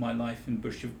something like My Life in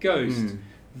Bush of Ghosts,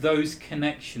 those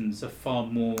connections are far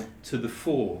more to the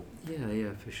fore.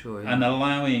 Yeah, for sure. Yeah. And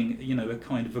allowing, a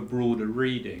kind of a broader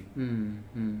reading.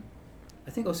 I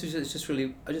think also it's just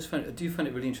really, I do find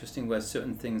it really interesting where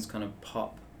certain things kind of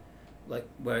pop, like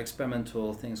where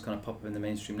experimental things kind of pop up in the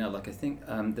mainstream now. Like I think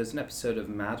there's an episode of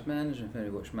Mad Men, I don't know if anybody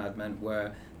watched Mad Men,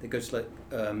 where they go to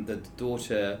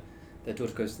their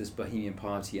daughter goes to this bohemian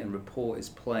party and Report is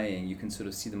playing. You can sort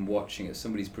of see them watching it.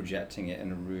 Somebody's projecting it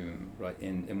in a room, right,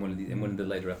 in one of the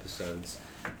later episodes.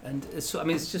 And it's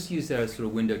just used there as sort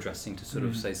of window dressing to sort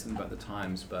of say something about the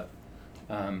times. But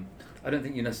I don't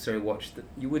think you necessarily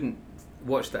you wouldn't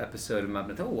watch that episode of Mad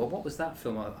Men and think, oh, well, what was that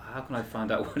film? How can I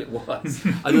find out what it was?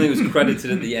 I don't think it was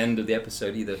credited at the end of the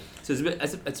episode either. So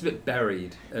it's a bit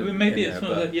buried. Maybe it's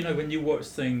one of the, when you watch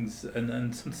things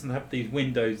and sometimes have these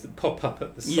windows that pop up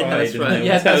at the side and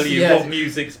they'll tell you what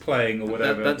music's playing or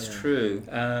whatever. That's true.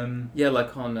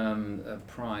 Like on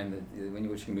Prime, when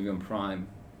you're watching a movie on Prime.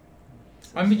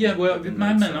 With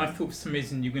Mad Men, I thought for some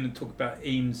reason you were going to talk about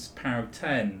Eames' Power of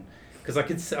 10. Because I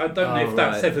don't know if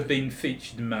that's ever been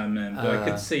featured in Mad Men, but I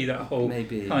could see that whole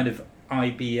kind of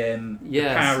IBM, the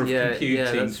power of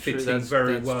computing fitting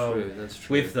very well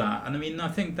with that. And I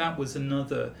think that was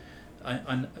another,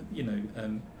 kind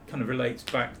of relates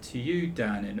back to you,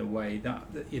 Dan, in a way,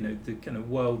 that the kind of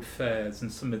world fairs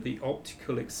and some of the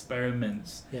optical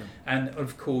experiments. Yeah. And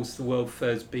of course the world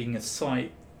fairs being a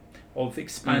site of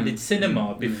expanded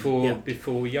cinema before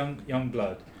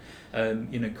Youngblood.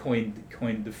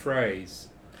 Coined the phrase,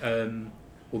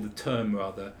 or the term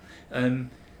rather.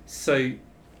 So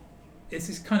it's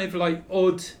this kind of like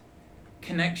odd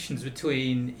connections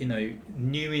between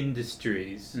new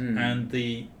industries and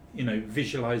the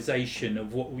visualization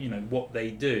of what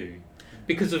they do,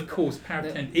 because of course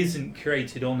Power 10 isn't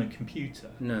created on a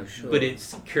computer. No, sure. But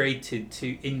it's created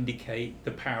to indicate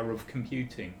the power of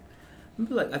computing.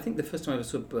 I think the first time I ever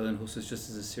saw Berlin Horse was just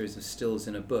as a series of stills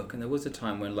in a book, and there was a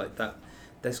time when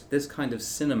this kind of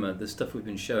cinema, the stuff we've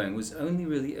been showing, was only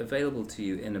really available to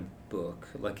you in a book.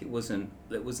 Like it wasn't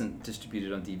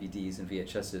distributed on DVDs and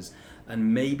VHSs,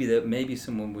 and maybe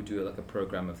someone would do like a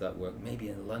program of that work. Maybe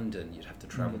in London you'd have to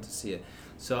travel to see it.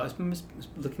 So I was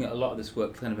looking at a lot of this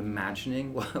work, kind of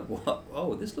imagining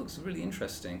this looks really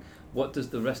interesting. What does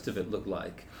the rest of it look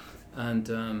like?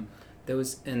 And there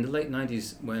was in the late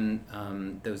 90s when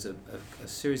there was a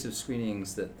series of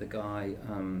screenings that the guy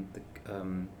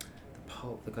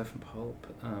the guy from Pulp,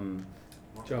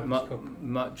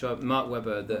 Mark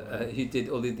Webber, he did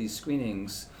all of these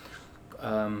screenings.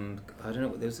 I don't know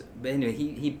what there was, but anyway,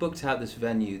 he booked out this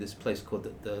venue, this place called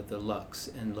the Lux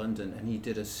in London, and he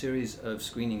did a series of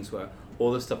screenings where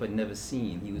all the stuff I'd never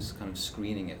seen, he was kind of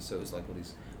screening it. So it was like all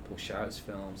these Paul Sharratt's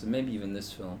films, and maybe even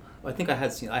this film. I think I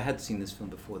had seen this film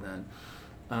before then.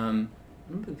 I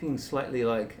remember being slightly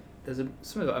like,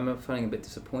 some of it I'm finding a bit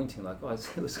disappointing. Like,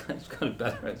 it was kind of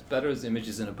better. It's better as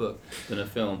images in a book than a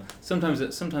film. Sometimes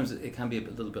it can be a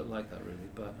little bit like that, really.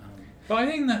 But I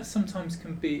think that sometimes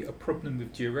can be a problem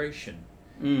with duration.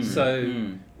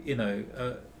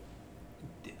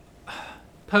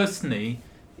 Personally,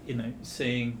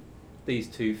 seeing these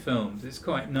two films, it's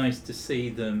quite nice to see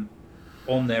them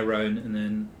on their own and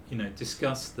then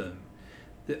discuss them.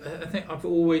 I think I've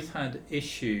always had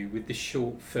issue with the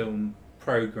short film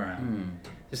program.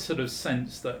 The sort of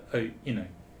sense that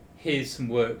here's some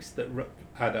works that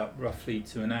add up roughly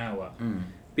to an hour,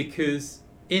 because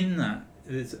in that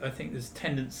I think there's a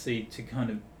tendency to kind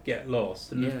of get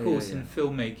lost, and of course in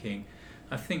filmmaking,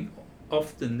 I think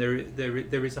often there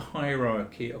is a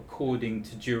hierarchy according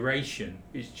to duration,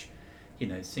 which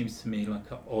seems to me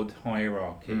like an odd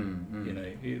hierarchy.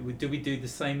 Do we do the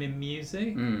same in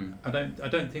music? I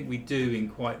don't think we do in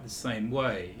quite the same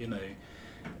way.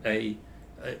 A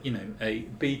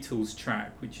Beatles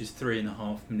track which is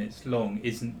 3.5 minutes long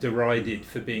isn't derided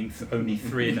for being only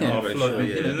 3.5 long.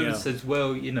 Sure, says,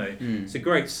 well, it's a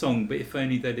great song, but if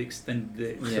only they'd extended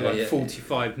it to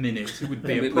 45 minutes, it would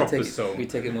be a proper song. We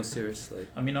take it more seriously.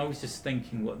 I mean, I was just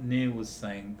thinking what Neil was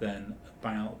saying then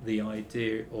about the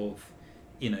idea of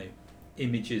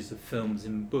images of films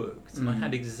in books, and I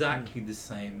had exactly the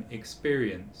same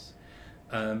experience.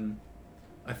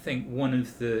 I think one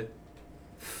of the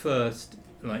first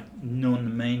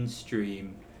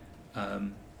non-mainstream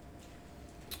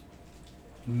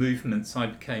movements I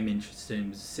became interested in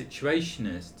was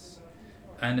Situationists,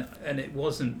 and it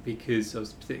wasn't because I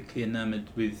was particularly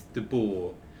enamoured with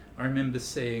Debord. I remember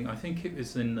seeing, I think it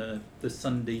was in the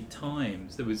Sunday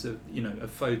Times, there was a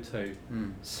photo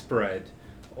spread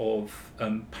of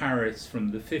Paris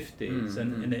from the 50s,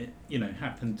 and it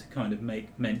happened to kind of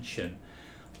make mention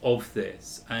of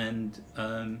this, and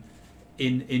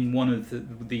in one of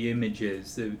the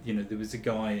images, there was a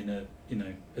guy in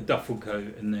a duffel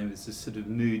coat, and there was a sort of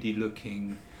moody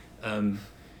looking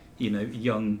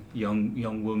young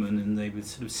woman, and they were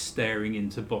sort of staring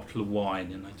into a bottle of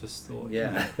wine, and I just thought,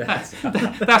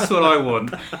 that's what I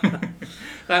want.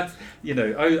 That's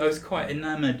I was quite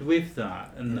enamoured with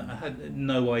that, and I had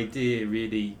no idea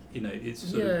really its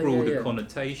sort of broader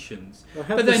connotations.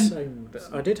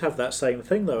 I did have that same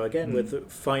thing though, again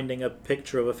with finding a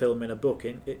picture of a film in a book.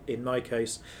 In my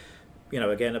case,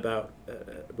 again about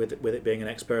with it being an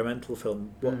experimental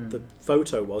film, what the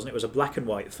photo was, and it was a black and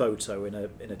white photo in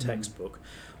a textbook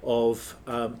of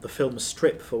the film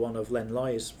strip for one of Len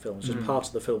Lye's films, just part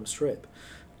of the film strip.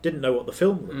 Didn't know what the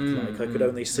film looked like. I could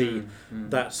only see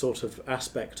that sort of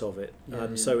aspect of it,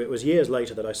 and so it was years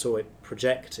later that I saw it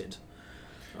projected,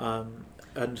 and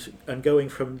going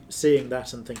from seeing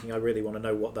that and thinking I really want to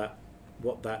know what that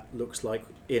looks like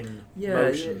in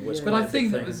motion was. But I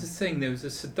think that was the thing. There was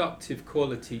a seductive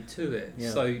quality to it.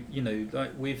 Yeah. So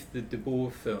like with the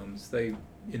Debord films, they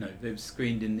were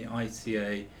screened in the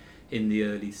ICA in the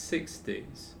early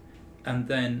 '60s, and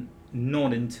then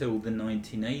not until the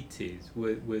 1980s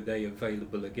were they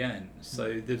available again.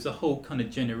 So there's a whole kind of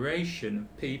generation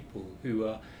of people who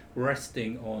are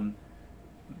resting on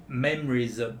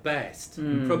memories at best,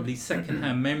 and probably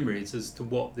second-hand memories as to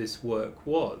what this work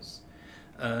was.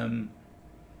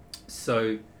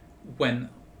 So when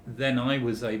then I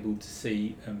was able to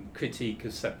see Critique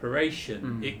of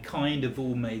Separation, it kind of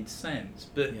all made sense,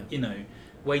 but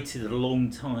waited a long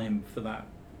time for that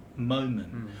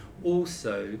moment.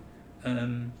 Also,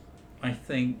 I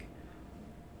think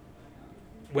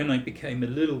when I became a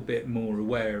little bit more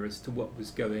aware as to what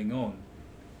was going on,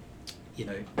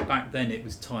 back then it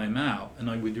was Time Out, and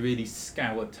I would really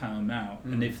scour Time Out,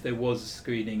 and if there was a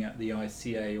screening at the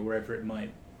ICA or wherever it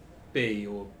might be,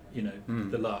 or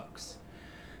the Lux,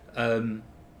 I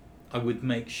would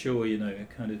make sure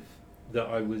kind of that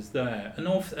I was there, and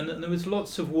there was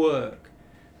lots of work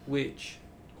which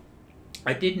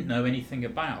I didn't know anything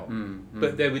about,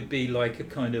 but there would be like a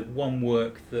kind of one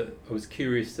work that I was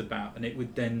curious about, and it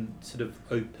would then sort of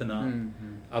open up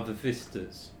other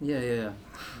vistas. Yeah,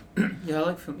 I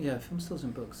like film stills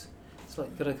and books. It's like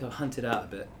you've got to kind of hunt it out a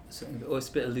bit, or it's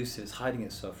a bit elusive. It's hiding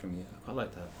itself from you. I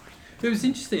like that. It was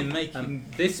interesting in making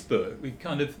this book. We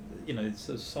kind of,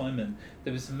 sort of Simon.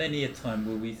 There was many a time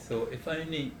where we thought, if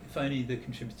only the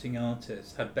contributing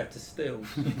artists had better stills.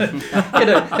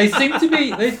 They seem to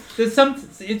be. There's some.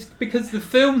 It's because the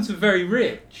films were very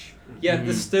rich. Yet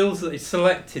the stills that they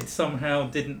selected somehow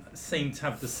didn't seem to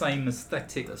have the same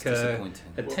aesthetic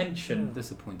attention. Well,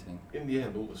 disappointing. In the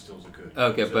end, all the stills are good.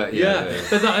 Okay, so, but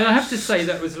but I have to say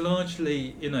that was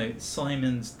largely,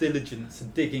 Simon's diligence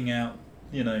in digging out,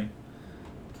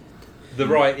 the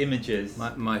right images.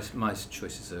 My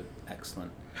choices are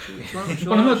excellent.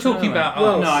 Well, I'm not talking about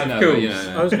Well, art, no, I of know, course. but, you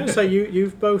know. I was going to say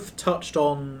you've both touched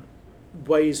on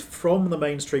ways from the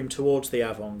mainstream towards the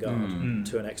avant-garde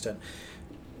to an extent.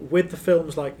 With the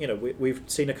films, like, you know, we've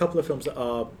seen a couple of films that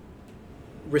are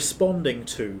responding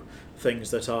to things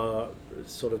that are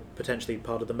sort of potentially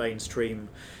part of the mainstream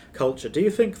culture. Do you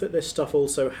think that this stuff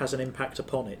also has an impact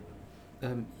upon it?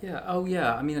 Yeah. Oh,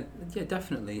 yeah. I mean, yeah,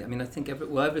 definitely. I mean, I think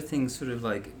everything sort of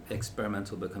like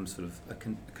experimental becomes sort of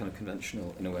kind of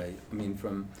conventional in a way. I mean,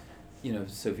 from, you know,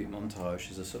 Soviet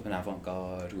montage is a sort of an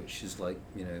avant-garde, which is like,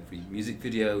 you know, every music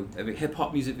video, every hip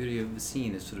hop music video you've ever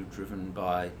seen is sort of driven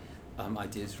by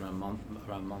ideas around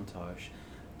montage,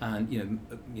 and you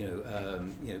know,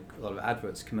 a lot of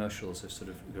adverts, commercials are sort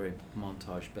of very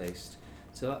montage based.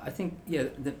 So I think, yeah.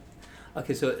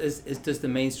 Okay, so does the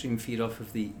mainstream feed off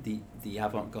of the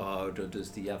avant-garde, or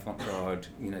does the avant-garde,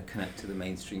 you know, connect to the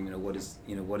mainstream? You know, what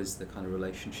is the kind of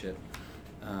relationship?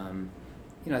 You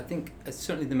know, I think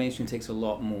certainly the mainstream takes a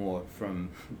lot more from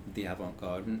the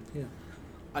avant-garde, and Yeah.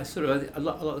 I sort of a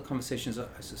lot of the conversations I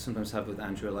sometimes have with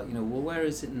Andrew are like, you know, well, where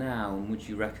is it now, and would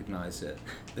you recognise it?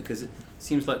 Because it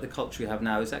seems like the culture we have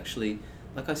now is actually,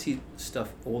 like, I see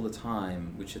stuff all the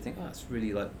time, which I think, oh, it's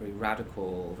really like very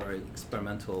radical, very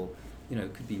experimental. You know,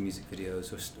 it could be music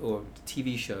videos or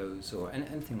TV shows or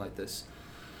anything like this.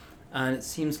 And it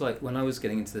seems like when I was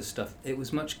getting into this stuff, it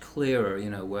was much clearer, you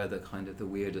know, where the kind of the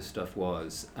weirder stuff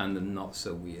was and the not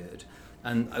so weird.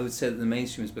 And I would say that the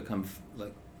mainstream has become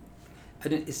like,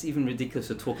 it's even ridiculous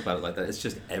to talk about it like that. It's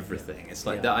just everything. It's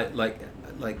like that. Like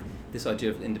this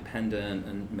idea of independent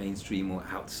and mainstream or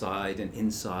outside and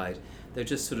inside. They're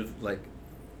just sort of like,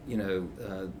 you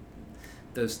know,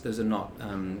 those are not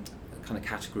kind of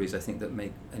categories I think that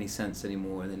make any sense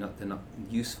anymore, and they're not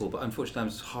useful. But unfortunately, I'm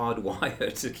just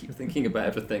hardwired to keep thinking about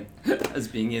everything as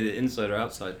being either inside or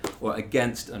outside, or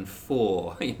against and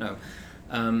for. You know,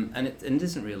 and it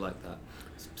isn't really like that.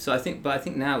 So I think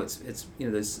now it's you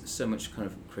know, there's so much kind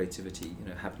of creativity, you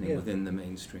know, happening within the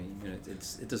mainstream. You know,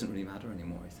 it doesn't really matter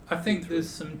anymore. I think there's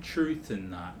some truth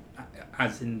in that,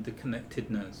 as in the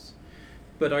connectedness,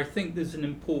 but I think there's an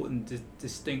important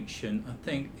distinction. I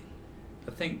think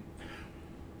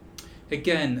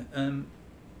again,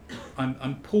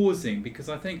 I'm pausing because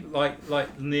I think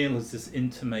like Neil has just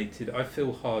intimated, I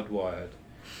feel hardwired,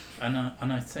 and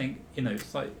I think, you know,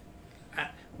 it's like,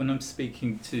 when I'm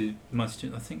speaking to my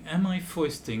students, I think, am I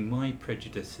foisting my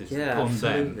prejudices upon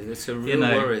absolutely. them? It's a real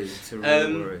worry. It's a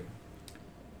real worry.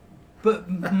 But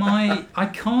I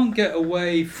can't get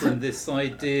away from this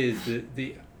idea that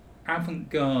the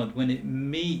avant-garde, when it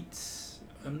meets,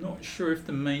 I'm not sure if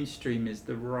the mainstream is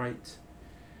the right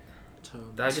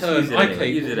term.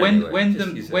 Okay,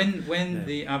 when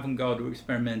the avant-garde or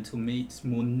experimental meets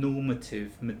more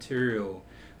normative material,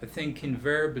 I think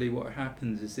invariably what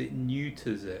happens is it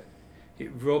neuters it. It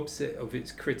robs it of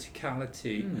its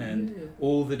criticality and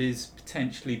all that is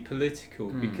potentially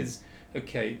political. Because,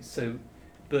 okay, so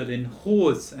Berlin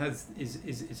Horse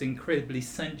is incredibly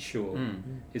sensual.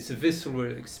 It's a visceral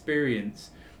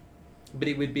experience, but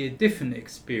it would be a different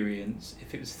experience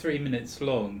if it was 3 minutes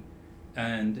long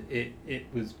and it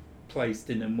was placed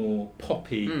in a more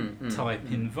poppy type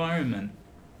environment.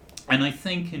 And I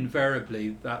think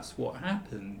invariably that's what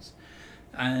happens.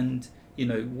 And, you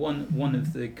know, one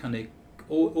of the kind of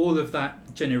all of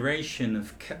that generation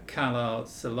of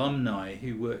CalArts alumni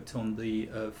who worked on the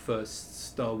first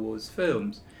Star Wars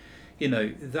films, you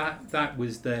know, that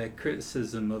was their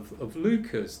criticism of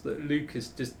Lucas, that Lucas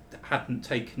just hadn't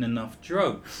taken enough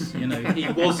drugs. You know, he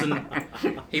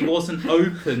wasn't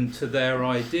open to their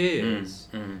ideas,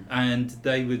 and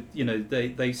they would, you know,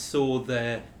 they saw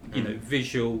their, you know,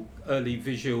 early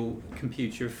visual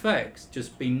computer effects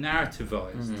just being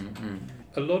narrativized.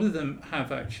 A lot of them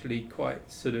have actually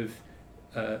quite sort of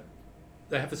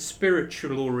they have a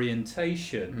spiritual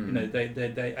orientation. You know,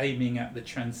 they're aiming at the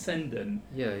transcendent.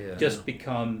 Just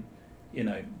become, you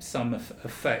know, some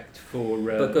effect for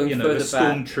you know, a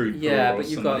stormtrooper. Yeah, or but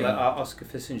you've got something. like Oscar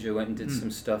Fissinger went and did some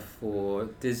stuff for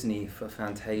Disney for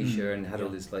Fantasia and had all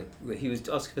this like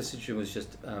Oscar Fissinger was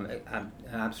just an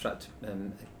abstract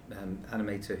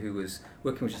animator who was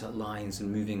working with just like lines and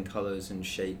moving colours and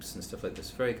shapes and stuff like this,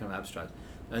 very kind of abstract.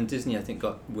 And Disney, I think,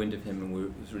 got wind of him and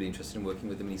was really interested in working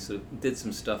with him. And he sort of did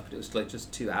some stuff, but it was like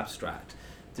just too abstract.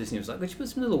 Disney was like, "Could you put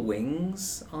some little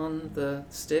wings on the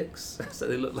sticks so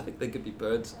they look like they could be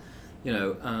birds?" You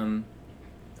know.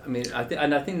 I mean, I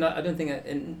don't think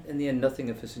in the end nothing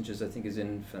of Fissinger's I think is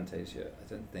in Fantasia. I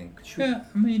don't think. Yeah,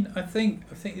 I mean, I think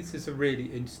this is a really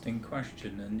interesting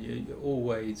question, and you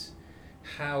always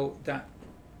how that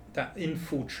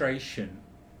infiltration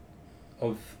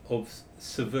of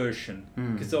subversion,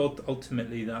 because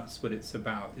ultimately that's what it's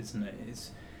about, isn't it?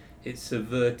 It's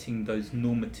subverting those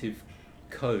normative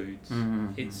codes.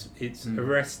 It's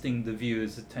arresting the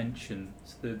viewer's attention,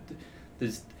 so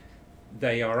that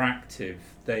they are active,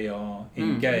 they are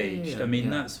engaged.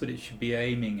 That's what it should be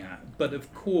aiming at. But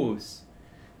of course,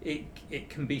 it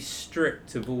can be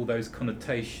stripped of all those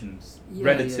connotations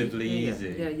relatively easy.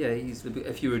 Easily.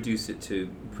 If you reduce it to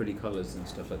pretty colours and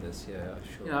stuff like this,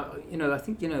 sure. I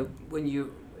think when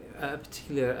you a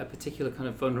particular kind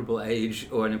of vulnerable age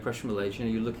or an impressionable age,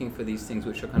 you're looking for these things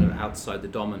which are kind of outside the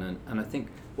dominant. And I think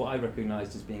what I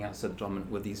recognised as being outside the dominant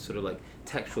were these sort of like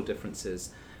textual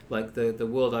differences. Like the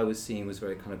world I was seeing was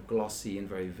very kind of glossy and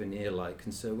very veneer-like.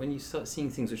 And so when you start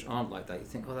seeing things which aren't like that, you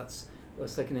think, that's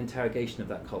like an interrogation of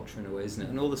that culture in a way, isn't it?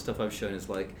 And all the stuff I've shown is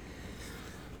like,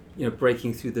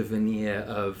 breaking through the veneer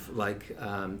of like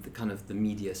the kind of the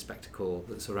media spectacle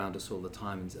that's around us all the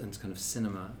time and kind of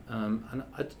cinema. And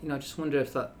I just wonder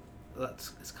if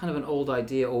that's it's kind of an old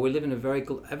idea, or we live in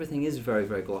everything is very,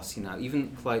 very glossy now.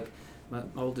 Even like my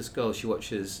oldest girl, she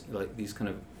watches like these kind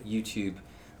of YouTube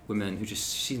women who just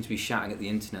seem to be shouting at the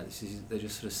internet. They're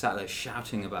just sort of sat there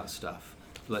shouting about stuff,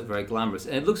 like very glamorous.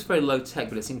 And it looks very low tech,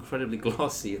 but it's incredibly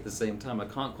glossy at the same time. I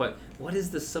can't quite, what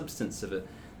is the substance of it?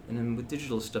 And then with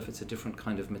digital stuff, it's a different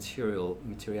kind of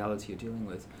materiality you're dealing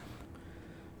with.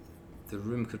 The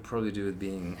room could probably do with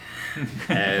being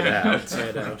aired out.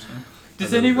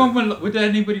 Would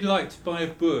anybody like to buy a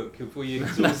book if we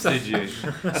exhausted you?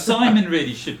 Simon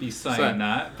really should be saying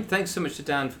that. Thanks so much to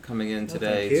Dan for coming in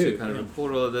today to kind of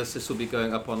report all of this. This will be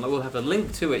going up online. We'll have a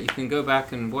link to it. You can go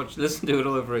back and listen to it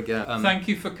all over again. Thank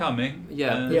you for coming.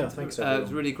 Thanks. It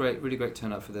was really great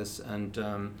turnout for this, and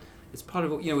it's part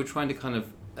of what we're trying to kind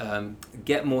of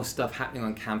get more stuff happening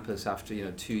on campus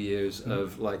after 2 years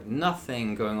of like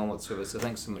nothing going on whatsoever. So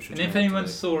thanks so much for. And if anyone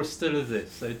saw a still of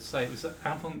this, they'd say it was an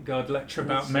avant-garde lecture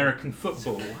about American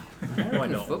football. Why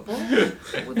not? Football?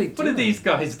 What are these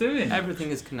guys doing?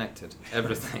 Everything is connected.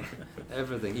 Everything,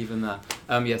 even that.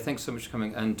 Thanks so much for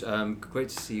coming, and great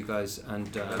to see you guys.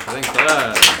 And thanks.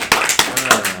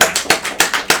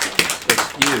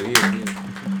 It's you.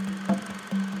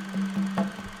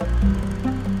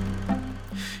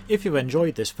 If you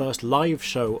enjoyed this first live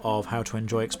show of How to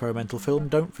Enjoy Experimental Film,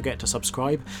 don't forget to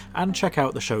subscribe and check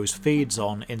out the show's feeds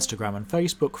on Instagram and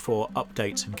Facebook for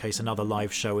updates in case another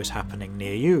live show is happening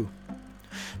near you.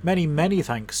 Many, many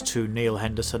thanks to Neil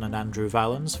Henderson and Andrew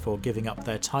Vallens for giving up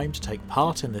their time to take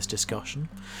part in this discussion.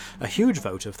 A huge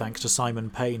vote of thanks to Simon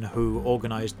Payne, who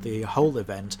organised the whole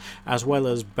event, as well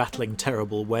as battling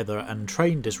terrible weather and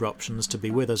train disruptions to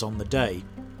be with us on the day.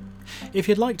 If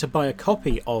you'd like to buy a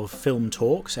copy of Film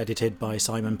Talks, edited by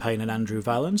Simon Payne and Andrew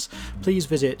Vallens, please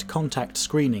visit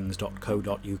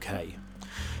contactscreenings.co.uk.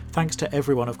 Thanks to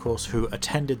everyone, of course, who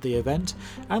attended the event,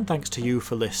 and thanks to you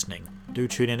for listening. Do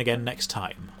tune in again next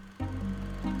time.